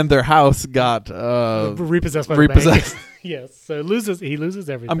 And their house got repossessed by the bank. Yes, so he loses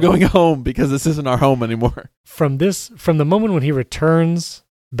everything. I'm going home because this isn't our home anymore. From the moment when he returns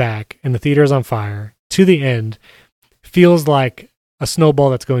back and the theater is on fire to the end, feels like a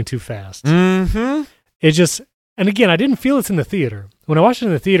snowball that's going too fast. Mm-hmm. And again, I didn't feel it's in the theater. When I watched it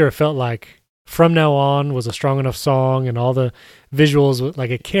in the theater, it felt like From Now On was a strong enough song and all the visuals,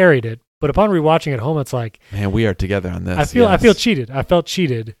 like it carried it. But upon rewatching at home, it's like, man, we are together on this. I feel cheated. I felt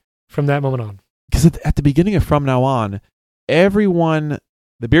cheated from that moment on. Because at the beginning of From Now On, everyone,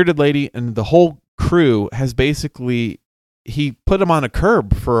 the bearded lady and the whole crew has basically, he put him on a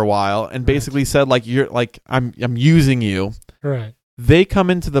curb for a while and basically said, like, you're like, I'm using you. Right. They come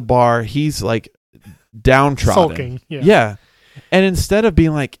into the bar. He's like downtrodden. Sulking. Yeah. And instead of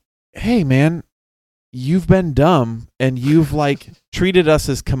being like, hey, man, you've been dumb and you've like treated us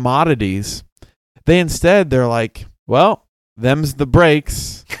as commodities, they're like, well, them's the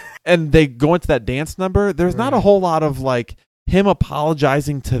breaks. And they go into that dance number. There's not a whole lot of like him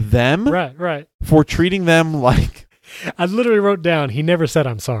apologizing to them right for treating them like. I literally wrote down, he never said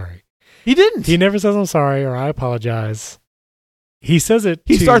I'm sorry. He didn't. He never says I'm sorry or I apologize. He says it.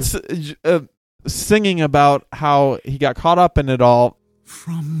 He starts singing about how he got caught up in it all.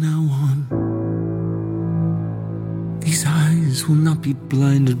 From now on, these eyes will not be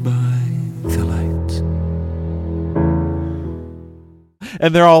blinded by the light.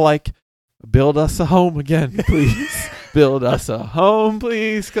 And they're all like, build us a home again, please. Build us a home,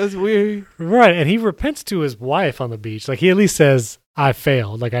 please, because we're... Right, and he repents to his wife on the beach. Like, he at least says, I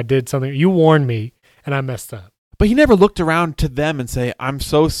failed. Like, I did something. You warned me, and I messed up. But he never looked around to them and say, I'm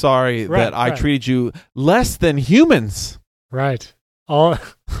so sorry that I treated you less than humans. Right. All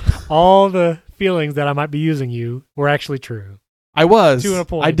the feelings that I might be using you were actually true. I was. To a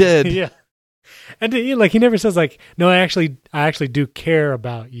point. I did. Yeah. And like he never says like, no, I actually do care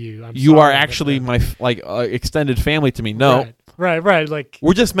about you. You are actually my extended family to me. No. Right. Like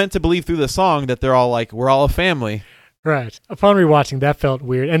we're just meant to believe through the song that they're all like, we're all a family. Right. Upon rewatching, that felt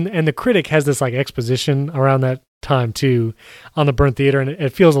weird. And the critic has this like exposition around that time too on the burnt theater, and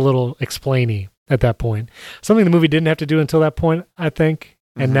it feels a little explainy at that point. Something the movie didn't have to do until that point, I think.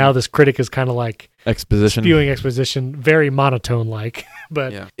 And now this critic is kind of like spewing exposition, very monotone like.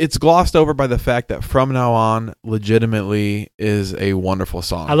 But it's glossed over by the fact that From Now On legitimately is a wonderful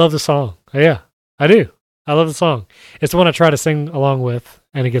song. I love the song. Yeah, I do. I love the song. It's the one I try to sing along with,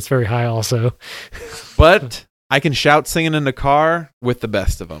 and it gets very high also. But I can shout singing in the car with the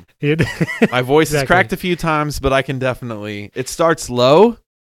best of them. My voice is cracked a few times, but I can definitely. It starts low.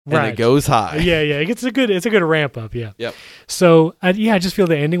 And it goes high. Yeah. It's a good ramp up. Yeah. Yep. So I just feel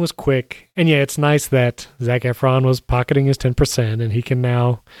the ending was quick, and it's nice that Zac Efron was pocketing his 10%, and he can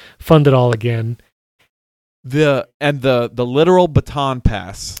now fund it all again. The literal baton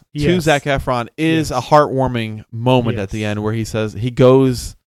pass to Zac Efron is a heartwarming moment at the end, where he says he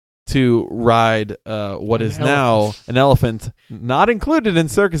goes to ride what is now an elephant, not included in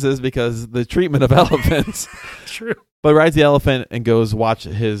circuses because the treatment of elephants. True. But rides the elephant and goes watch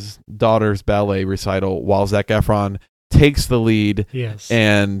his daughter's ballet recital while Zac Efron takes the lead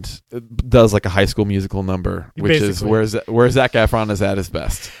and does like a High School Musical number, which is where Zac Efron is at his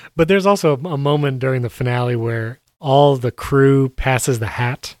best. But there's also a moment during the finale where all the crew passes the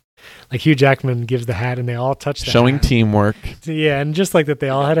hat. Like Hugh Jackman gives the hat and they all touch the hat. Showing teamwork. Yeah, and just like that they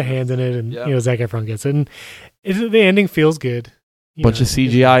all had a hand in it, and Zac Efron gets it. And the ending feels good. Bunch of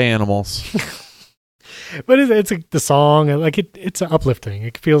CGI animals. But it's the song, like it's uplifting.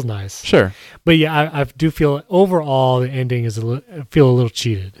 It feels nice. Sure. But yeah, I do feel overall the ending is I feel a little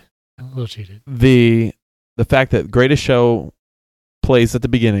cheated. The fact that Greatest Show plays at the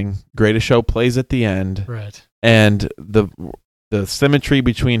beginning, Greatest Show plays at the end. Right. And the symmetry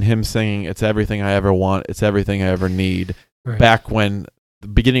between him singing "It's everything I ever want, it's everything I ever need," back when the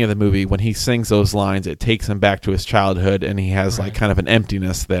beginning of the movie, when he sings those lines, it takes him back to his childhood, and he has like kind of an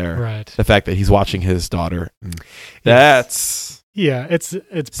emptiness there. Right. The fact that he's watching his daughter. That's it's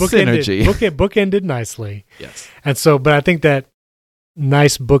bookended. Bookended nicely. Yes. And so, but I think that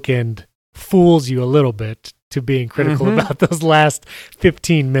nice bookend fools you a little bit to being critical about those last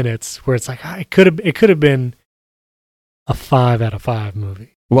 15 minutes, where it's like it could have been a 5 out of 5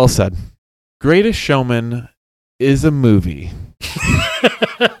 movie. Well said. Greatest Showman is a movie.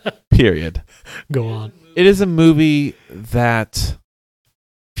 Period. Go on. It is a movie that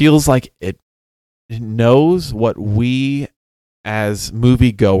feels like it knows what we as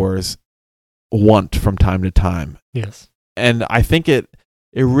moviegoers want from time to time. Yes. And I think it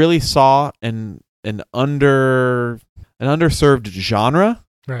really saw an underserved genre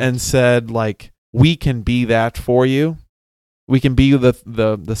and said, like, we can be that for you. We can be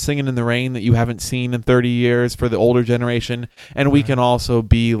the Singing in the Rain that you haven't seen in 30 years for the older generation. And we can also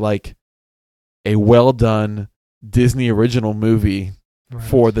be like a well-done Disney original movie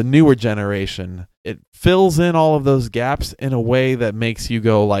for the newer generation. It fills in all of those gaps in a way that makes you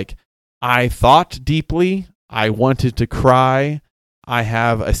go like, I thought deeply. I wanted to cry. I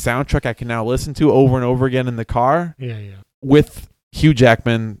have a soundtrack I can now listen to over and over again in the car. Yeah. With Hugh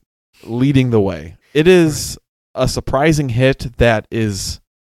Jackman leading the way. It is a surprising hit that is,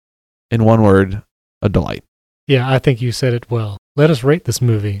 in one word, a delight. Yeah, I think you said it well. Let us rate this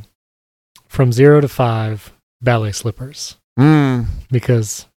movie from 0 to 5 ballet slippers.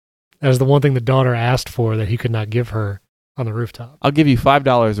 Because that is the one thing the daughter asked for that he could not give her on the rooftop. I'll give you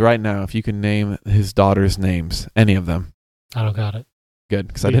 $5 right now if you can name his daughter's names, any of them. I don't got it. Good,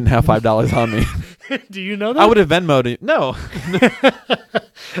 because I didn't have $5 on me. Do you know that? I would have Venmo'd it. No.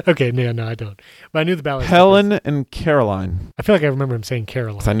 Okay, no, I don't. But I knew the ballet Helen slippers. and Caroline. I feel like I remember him saying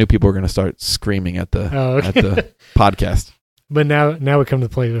Caroline. Because I knew people were going to start screaming at the at the podcast. But now we come to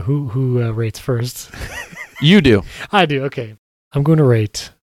the point of who rates first. You do. I do. Okay, I'm going to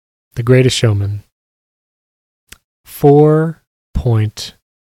rate The Greatest Showman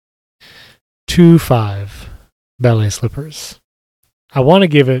 4.25 ballet slippers. I want to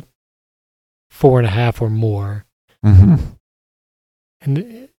give it 4.5 or more. Mm-hmm.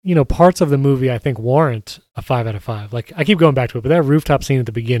 And, parts of the movie I think warrant a 5 out of 5. Like, I keep going back to it, but that rooftop scene at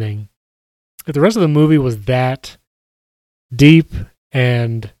the beginning, if the rest of the movie was that deep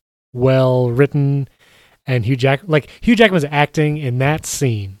and well written, and Hugh Jackman's acting in that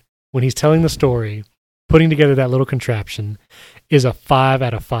scene when he's telling the story, putting together that little contraption, is a 5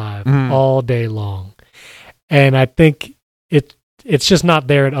 out of 5 all day long. And I think it's just not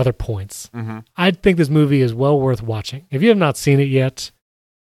there at other points. Mm-hmm. I think this movie is well worth watching. If you have not seen it yet,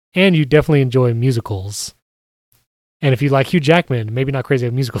 and you definitely enjoy musicals, and if you like Hugh Jackman, maybe not crazy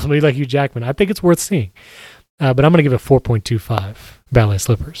about musicals, but you like Hugh Jackman, I think it's worth seeing. But I'm going to give it 4.25 ballet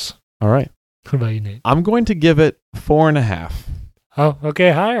slippers. All right. What about you, Nate? I'm going to give it 4.5. Oh,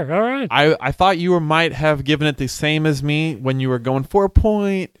 okay, higher. All right. I thought you might have given it the same as me when you were going 4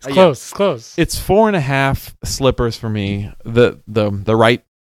 point. It's close. It's close. It's 4.5 slippers for me. The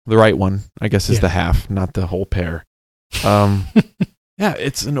right one, I guess, is the half, not the whole pair. Yeah,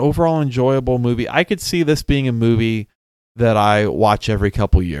 it's an overall enjoyable movie. I could see this being a movie that I watch every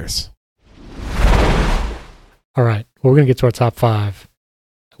couple years. All right, well, we're gonna get to our top 5,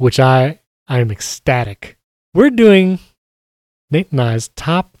 which I am ecstatic. We're doing Nate and I's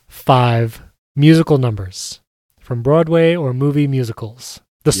top 5 musical numbers from Broadway or movie musicals.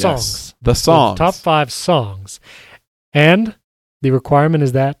 The songs. The songs. The top 5 songs. And the requirement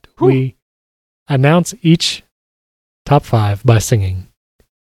is that we announce each top 5 by singing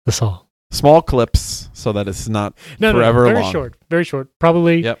the song. Small clips so that it's not forever very long. Short. Very short.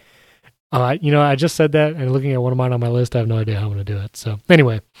 Probably. Yep. I just said that, and looking at one of mine on my list, I have no idea how I'm going to do it. So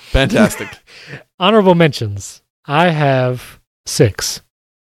anyway. Fantastic. Honorable mentions. I have 6.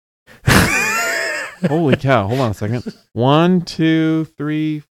 Holy cow. Hold on a second. 1, 2,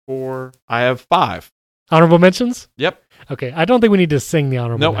 3, 4. I have 5. Honorable mentions? Yep. Okay. I don't think we need to sing the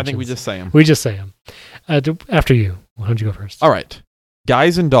honorable mentions. No, I think we just say them. We just say them. After you. Why don't you go first? All right.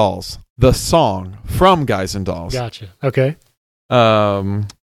 Guys and Dolls. The song from Guys and Dolls. Gotcha. Okay.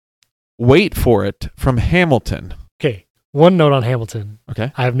 Wait for It from Hamilton. Okay. One note on Hamilton.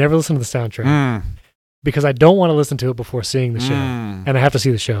 Okay. I have never listened to the soundtrack because I don't want to listen to it before seeing the show, and I have to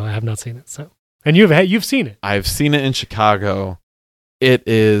see the show. I have not seen it. So, and you've seen it. I've seen it in Chicago. It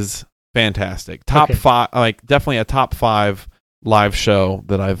is fantastic. Top 5, definitely a top 5 live show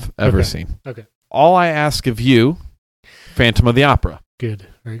that I've ever seen. Okay. All I Ask of You, Phantom of the Opera. Good.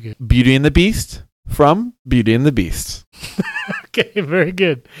 Very good. Beauty and the Beast from Beauty and the Beast. Okay, very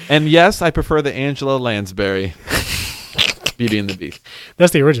good. And yes, I prefer the Angela Lansbury Beauty and the Beast.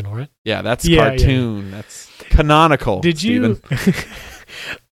 That's the original, right? Yeah, that's cartoon. Yeah. That's canonical. Did you?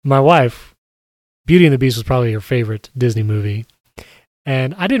 My wife, Beauty and the Beast was probably her favorite Disney movie.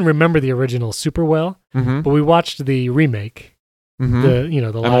 And I didn't remember the original super well, but we watched the remake,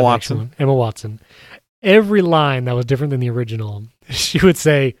 the live action one, Emma Watson. Every line that was different than the original, she would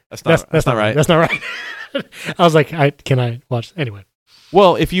say, that's not right. That's not right. I was like, can I watch? Anyway.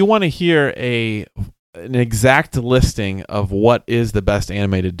 Well, if you want to hear an exact listing of what is the best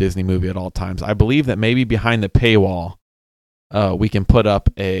animated Disney movie at all times, I believe that maybe behind the paywall, we can put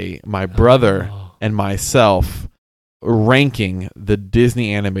up my brother and myself ranking the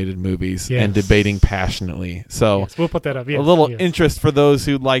Disney animated movies and debating passionately. So we'll put that up. Yes, a little interest for those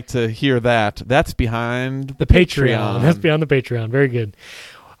who'd like to hear that. That's behind the Patreon. That's beyond the Patreon. Very good.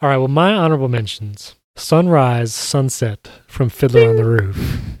 All right. Well, my honorable mentions: Sunrise, Sunset from Fiddler on the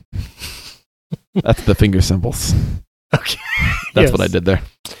Roof. That's the finger symbols. Okay. That's what I did there.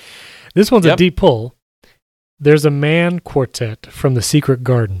 This one's a deep pull. There's a Man Quartet from The Secret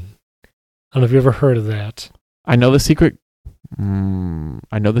Garden. I don't know if you ever heard of that. I know the Secret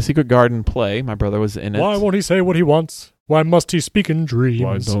Garden play. My brother was in it. Why won't he say what he wants? Why must he speak in dreams?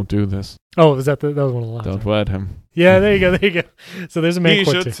 Why don't do this? Oh, that was one of the lines. Don't wed him. Yeah, there you go. So there's a man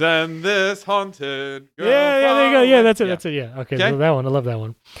quote. He should send this haunted girl. Yeah, there you go. Yeah, that's it. Yeah. Okay, so that one. I love that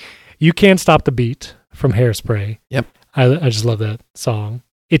one. You Can't Stop the Beat from Hairspray. Yep. I just love that song.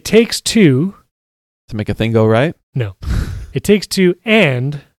 It Takes Two. To make a thing go right? No. It Takes Two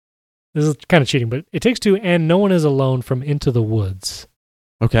and, this is kind of cheating, but It Takes Two and No One Is Alone from Into the Woods.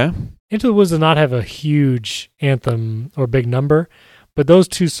 Okay. Into the Woods does not have a huge anthem or big number, but those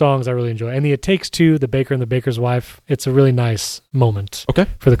two songs I really enjoy. And the It Takes Two, The Baker and the Baker's Wife, it's a really nice moment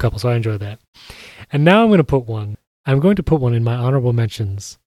for the couple, so I enjoy that. And now I'm going to put one in my honorable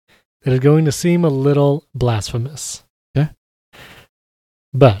mentions that is going to seem a little blasphemous. Yeah.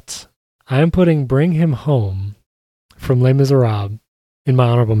 But I am putting Bring Him Home from Les Miserables in my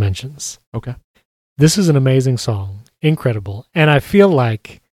honorable mentions. Okay. This is an amazing song. Incredible. And I feel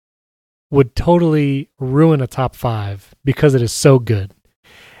like would totally ruin a top 5 because it is so good.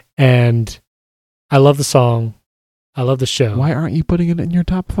 And I love the song. I love the show. Why aren't you putting it in your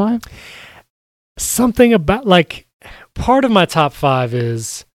top 5? Something about, like, part of my top 5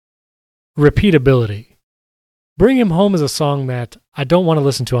 is repeatability. Bring Him Home is a song that I don't want to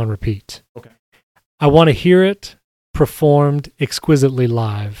listen to on repeat. Okay. I want to hear it performed exquisitely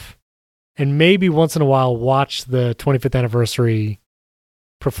live. And maybe once in a while watch the 25th anniversary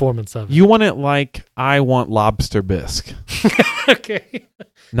performance of it. You want it like I want lobster bisque. Okay.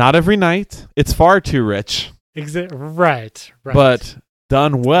 Not every night. It's far too rich. Right. But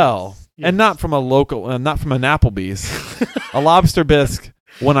done well. Yes. And not from a local, not from an Applebee's. A lobster bisque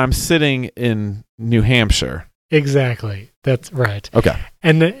when I'm sitting in New Hampshire. Exactly. That's right. Okay.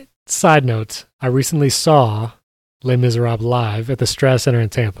 And side note, I recently saw Les Miserables live at the Stratus Center in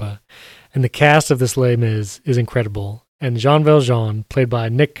Tampa. And the cast of this Les Mis is incredible. And Jean Valjean, played by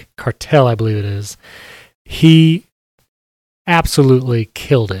Nick Cartel, I believe it is, he absolutely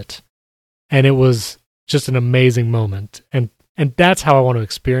killed it. And it was just an amazing moment. And that's how I want to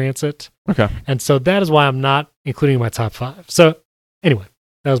experience it. Okay. And so that is why I'm not including my top 5. So anyway,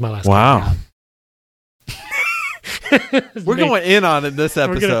 that was my last Wow. We're going in on it this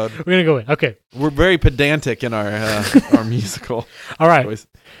episode. We're gonna go in. Okay. We're very pedantic in our musical. All right. choice.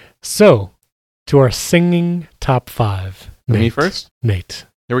 So, to our singing top 5. Me first? Nate.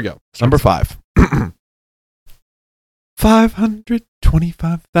 Here we go. Number 5.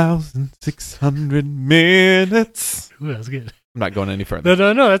 525,600 minutes. Ooh, that's good. I'm not going any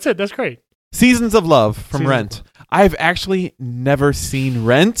further. No, that's it. That's great. Seasons of Love from Rent. I've actually never seen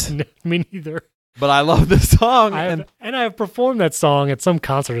Rent. Me neither. But I love this song. I have performed that song at some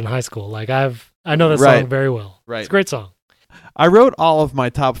concert in high school. Like I know that song very well. Right. It's a great song. I wrote all of my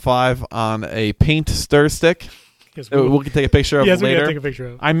top 5 on a paint stir stick. Yes, we can take a picture of later. We can take a picture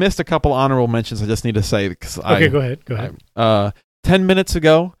of. I missed a couple honorable mentions. I just need to say because okay, go ahead. 10 minutes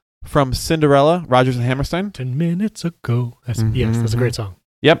ago from Cinderella, Rodgers and Hammerstein. 10 minutes ago. Yes, that's a great song.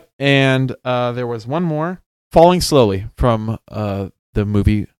 Yep. And there was one more, Falling Slowly from the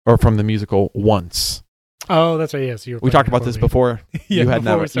movie or from the musical Once. Oh, that's right. Yes, we talked about this before. Yeah, you had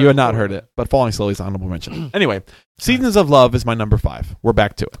not heard it, but Falling Slowly is an honorable mention. Anyway, Seasons of Love is my number 5. We're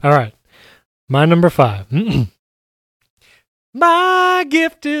back to it. All right, my number 5. My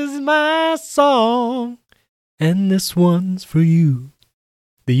gift is my song, and this one's for you.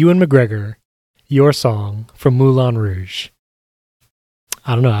 The Ewan McGregor, Your Song from Moulin Rouge.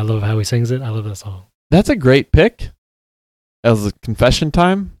 I don't know. I love how he sings it. I love that song. That's a great pick. As a confession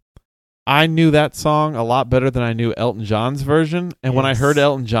time, I knew that song a lot better than I knew Elton John's version. And when I heard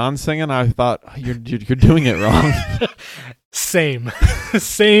Elton John singing, I thought, you're doing it wrong. Same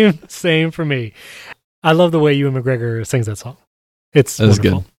for me. I love the way Ewan McGregor sings that song. It's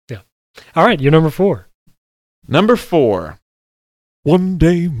wonderful. Good. Yeah. All right, you're number 4. Number 4. One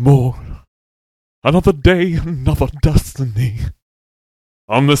day more. Another day, another destiny.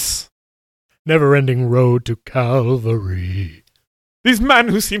 On this never-ending road to Calvary. These men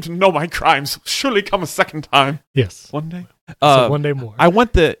who seem to know my crimes will surely come a second time. Yes. One day. So one day more.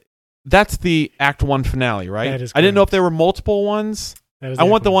 That's the Act 1 finale, right? That is correct. I didn't know if there were multiple ones. I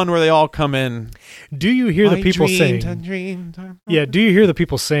want the one where they all come in. Do you hear the people sing? Yeah, Do You Hear the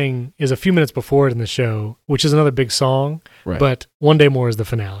People Sing is a few minutes before it in the show, which is another big song. Right. But One Day More is the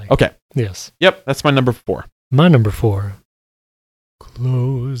finale. Okay. Yes. Yep, that's my number 4. My number 4.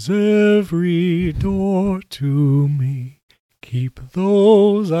 Close every door to me. Keep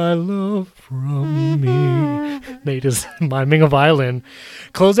those I love from me. Nate is miming a violin.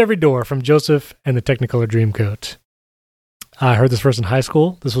 Close Every Door from Joseph and the Technicolor Dreamcoat. I heard this first in high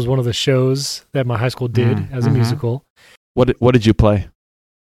school. This was one of the shows that my high school did as a musical. What did you play?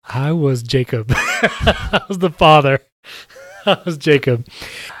 I was Jacob. I was the father. That was Jacob.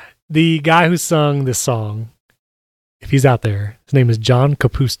 The guy who sung this song, if he's out there, his name is John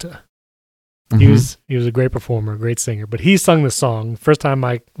Capusta. He was a great performer, great singer, but he sung this song. First time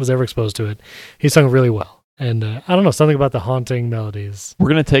I was ever exposed to it, he sung really well. And I don't know, something about the haunting melodies. We're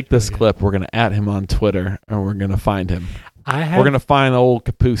going to take this clip, we're going to add him on Twitter, and we're going to find him. We're going to find old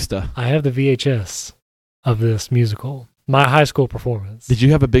Capusta. I have the VHS of this musical, my high school performance. Did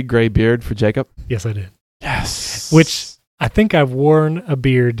you have a big gray beard for Jacob? Yes, I did. Yes. Which I think I've worn a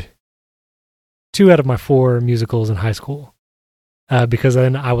beard 2 out of my 4 musicals in high school. Because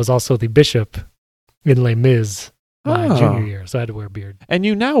then I was also the bishop in Les Mis my junior year, so I had to wear a beard. And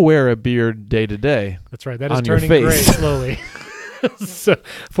you now wear a beard day to day. That's right. That is turning gray slowly. So,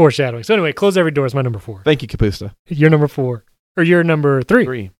 foreshadowing. So anyway, Close Every Door is my number 4. Thank you, Capusta. You're number 4. Or you're number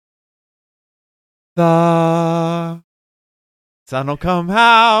 3. The sun will come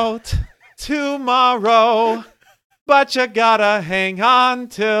out tomorrow, but you gotta hang on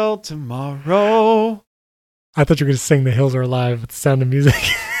till tomorrow. I thought you were going to sing The Hills Are Alive with The Sound of Music.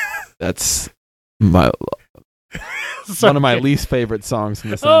 That's one of my least favorite songs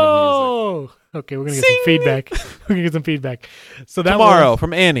from The Sound of Music. Okay, we're going to get some feedback. We're going to get some feedback. So that Tomorrow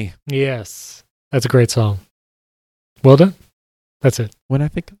from Annie. Yes. That's a great song. Well done. That's it. When I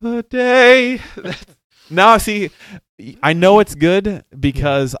think of the day. Now, see, I know it's good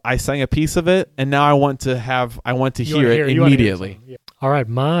because I sang a piece of it, and now I want to hear it immediately. Yeah. All right,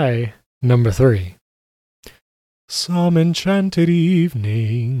 my number 3. Some enchanted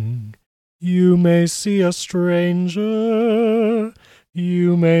evening, you may see a stranger.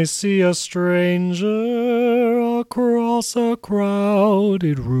 You may see a stranger across a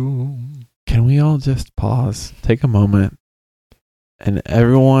crowded room. Can we all just pause, take a moment, and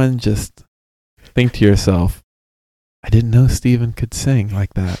everyone just think to yourself, I didn't know Steven could sing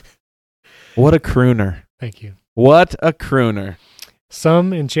like that. What a crooner. Thank you. What a crooner.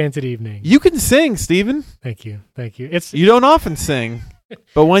 Some enchanted evening. You can sing, Steven. Thank you. You don't often sing,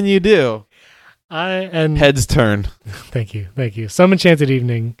 but when you do, heads turn. Thank you. Some enchanted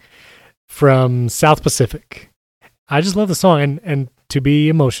evening from South Pacific. I just love the song, and to be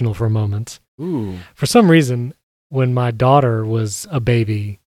emotional for a moment. Ooh. For some reason, when my daughter was a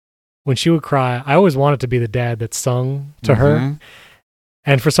baby, when she would cry, I always wanted to be the dad that sung to her.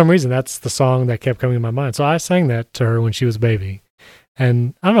 And for some reason, that's the song that kept coming to my mind. So I sang that to her when she was a baby.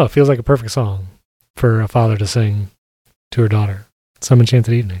 And I don't know, it feels like a perfect song for a father to sing to her daughter. Some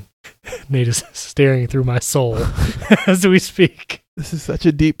enchanted evening. Nate is staring through my soul as we speak. This is such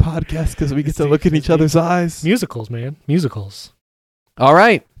a deep podcast because we get to look in each other's eyes. Musicals, man. Musicals. All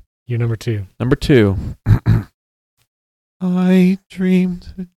right. You're number 2. Number 2. I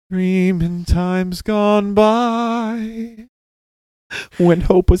dreamed a dream in times gone by when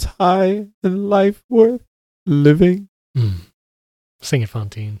hope was high and life worth living. Sing it,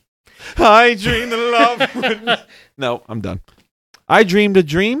 Fontaine. I dreamed of love. No, I'm done. I dreamed a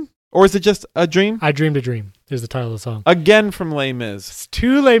dream? Or is it just a dream? I dreamed a dream is the title of the song. Again from Les Mis. It's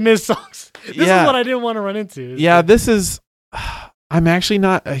 2 Les Mis songs. This is what I didn't want to run into. This is... I'm actually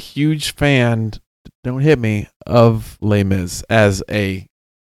not a huge fan, don't hit me, of Les Mis as a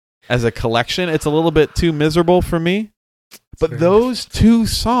collection. It's a little bit too miserable for me. But those 2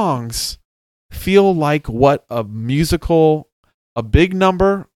 songs feel like what a musical... a big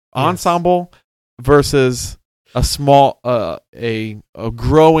number ensemble versus a small a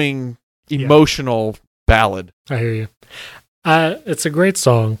growing emotional ballad. I hear you. It's a great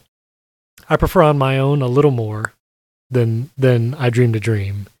song. I prefer On My Own a little more than I Dreamed a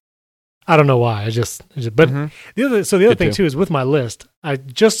Dream. I don't know why. But the other thing too is with my list, I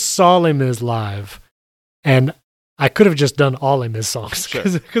just saw Les Mis live, and I could have just done all Les Mis songs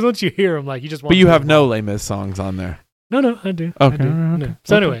because once you hear them, like you just want. But you have no Les Mis songs on there. No, I do. Okay. I do. No.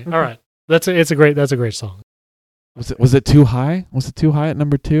 So anyway, all right. That's a great song. Was it too high? Was it too high at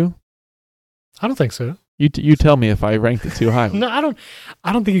number 2? I don't think so. You tell me if I ranked it too high. No, I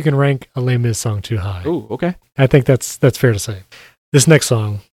don't think you can rank a Les Mis song too high. Ooh, okay. I think that's fair to say. This next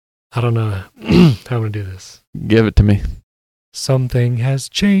song, I don't know how I'm going to do this. Give it to me. Something has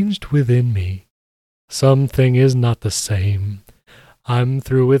changed within me. Something is not the same. I'm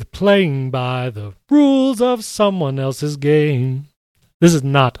through with playing by the rules of someone else's game. This is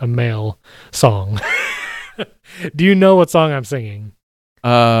not a male song. Do you know what song I'm singing?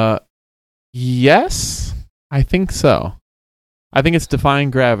 Yes, I think so. I think it's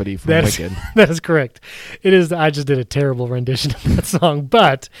Defying Gravity from Wicked. That is correct. It is. I just did a terrible rendition of that song,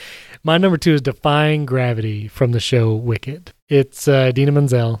 but my number 2 is Defying Gravity from the show Wicked. It's Idina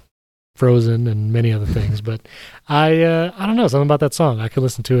Menzel, Frozen, and many other things, but I don't know, something about that song. I could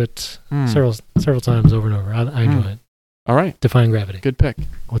listen to it several times over and over. I enjoy it. All right. Defying Gravity. Good pick.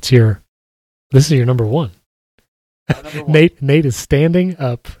 This is your number one. Number one. Nate is standing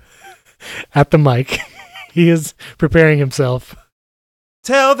up at the mic. He is preparing himself.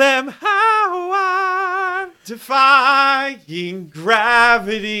 Tell them how I'm defying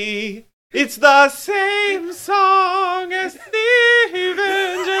gravity. It's the same song as Steven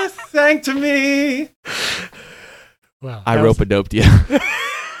just sang to me. Wow. I rope-a-doped you.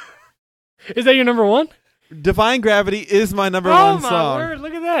 Is that your number one? Defying Gravity is my number one song. Oh, my word.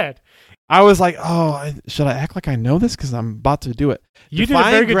 Look at that. I was like, should I act like I know this? Because I'm about to do it. You did a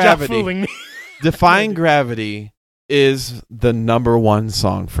very good job fooling me. Defying Gravity is the number one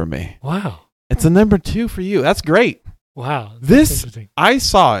song for me. Wow. It's a number two for you. That's great. Wow. This, I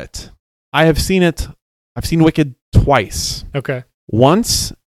saw it. I have seen it. I've seen Wicked twice. Okay.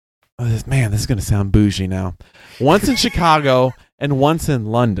 Once, this is going to sound bougie now. Once in Chicago and once in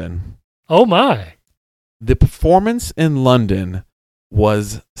London. Oh, my. The performance in London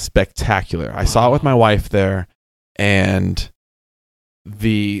was spectacular. I saw it with my wife there, and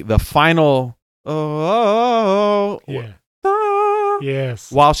the final yeah.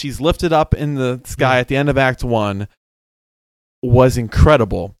 Yes. While she's lifted up in the sky at the end of Act 1 was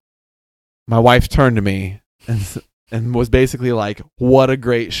incredible. My wife turned to me and was basically like, "What a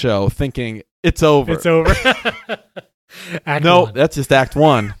great show," thinking it's over. It's over. Act no, 1. That's just Act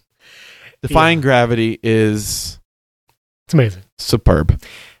 1. Defying Gravity is it's amazing. Superb.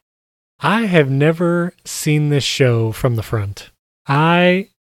 I have never seen this show from the front. I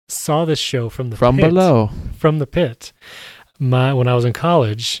saw this show from below. From the pit. When I was in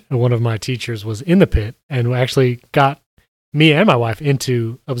college, one of my teachers was in the pit and actually got me and my wife in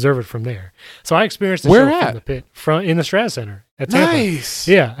to observe it from there. So I experienced the show from the pit in the Straz Center at Tampa. Nice.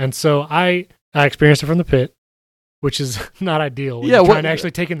 Yeah, and so I experienced it from the pit, which is not ideal. When you're trying to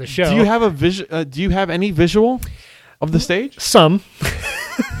actually take in the show. Do you have do you have any visual of the stage? Some.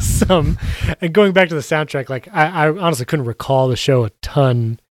 And going back to the soundtrack, like I honestly couldn't recall the show a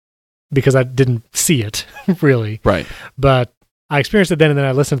ton because I didn't see it really. Right. But I experienced it then, and then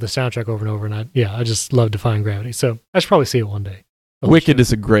I listened to the soundtrack over and over, and I just love Defying Gravity. So I should probably see it one day. Wicked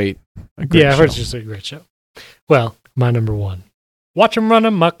is a great show. I heard it's just a great show. Well, my number one. Watch 'em run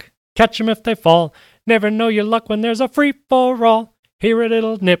amok, catch 'em if they fall. Never know your luck when there's a free for all. Here a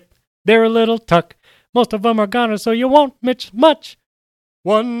little nip, there a little tuck. Most of 'em are goners, so you won't miss much.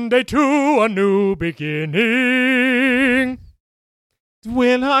 One day to a new beginning.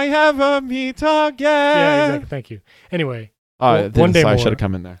 Will I ever meet again? Yeah, exactly. Thank you. Anyway, one day more. I should have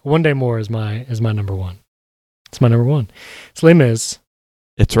come in there. One Day More is my number one. It's my number one. It's Les Mis.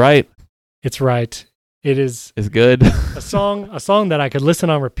 It's right. It's right. It is. It's good. a song that I could listen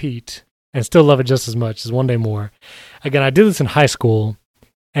on repeat and still love it just as much as One Day More. Again, I did this in high school,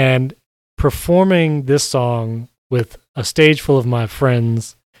 and performing this song with a stage full of my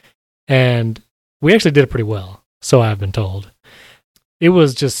friends, and we actually did it pretty well, so I've been told. It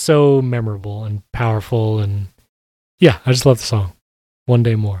was just so memorable and powerful, and yeah, I just love the song. One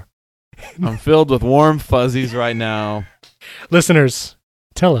Day More. I'm filled with warm fuzzies right now. Listeners,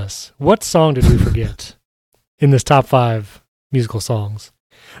 tell us, what song did we forget in this top 5 musical songs?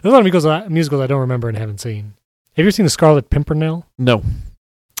 There's a lot of musicals I don't remember and haven't seen. Have you ever seen The Scarlet Pimpernel? No.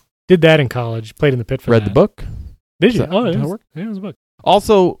 Did that in college. Played in the pit for Read the book. Did you? It was a book.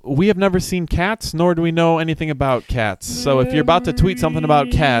 Also, we have never seen Cats, nor do we know anything about Cats. So if you're about to tweet something about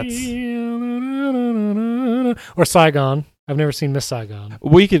Cats... Or Saigon. I've never seen Miss Saigon.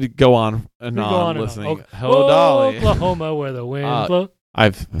 We could go on and on listening. Hello, Dolly. Oklahoma, where the wind blows.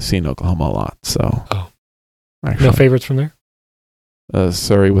 I've seen Oklahoma a lot, so... Oh. Actually. No favorites from there?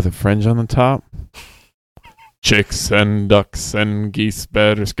 Surrey with a fringe on the top. Chicks and ducks and geese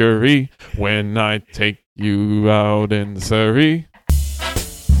better scurry when I take you out in Surrey.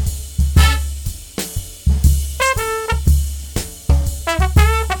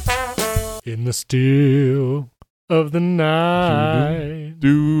 In the still of the night,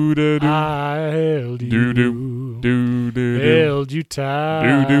 I held you, held you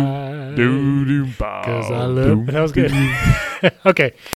tight, 'cause I love. That was good. Okay.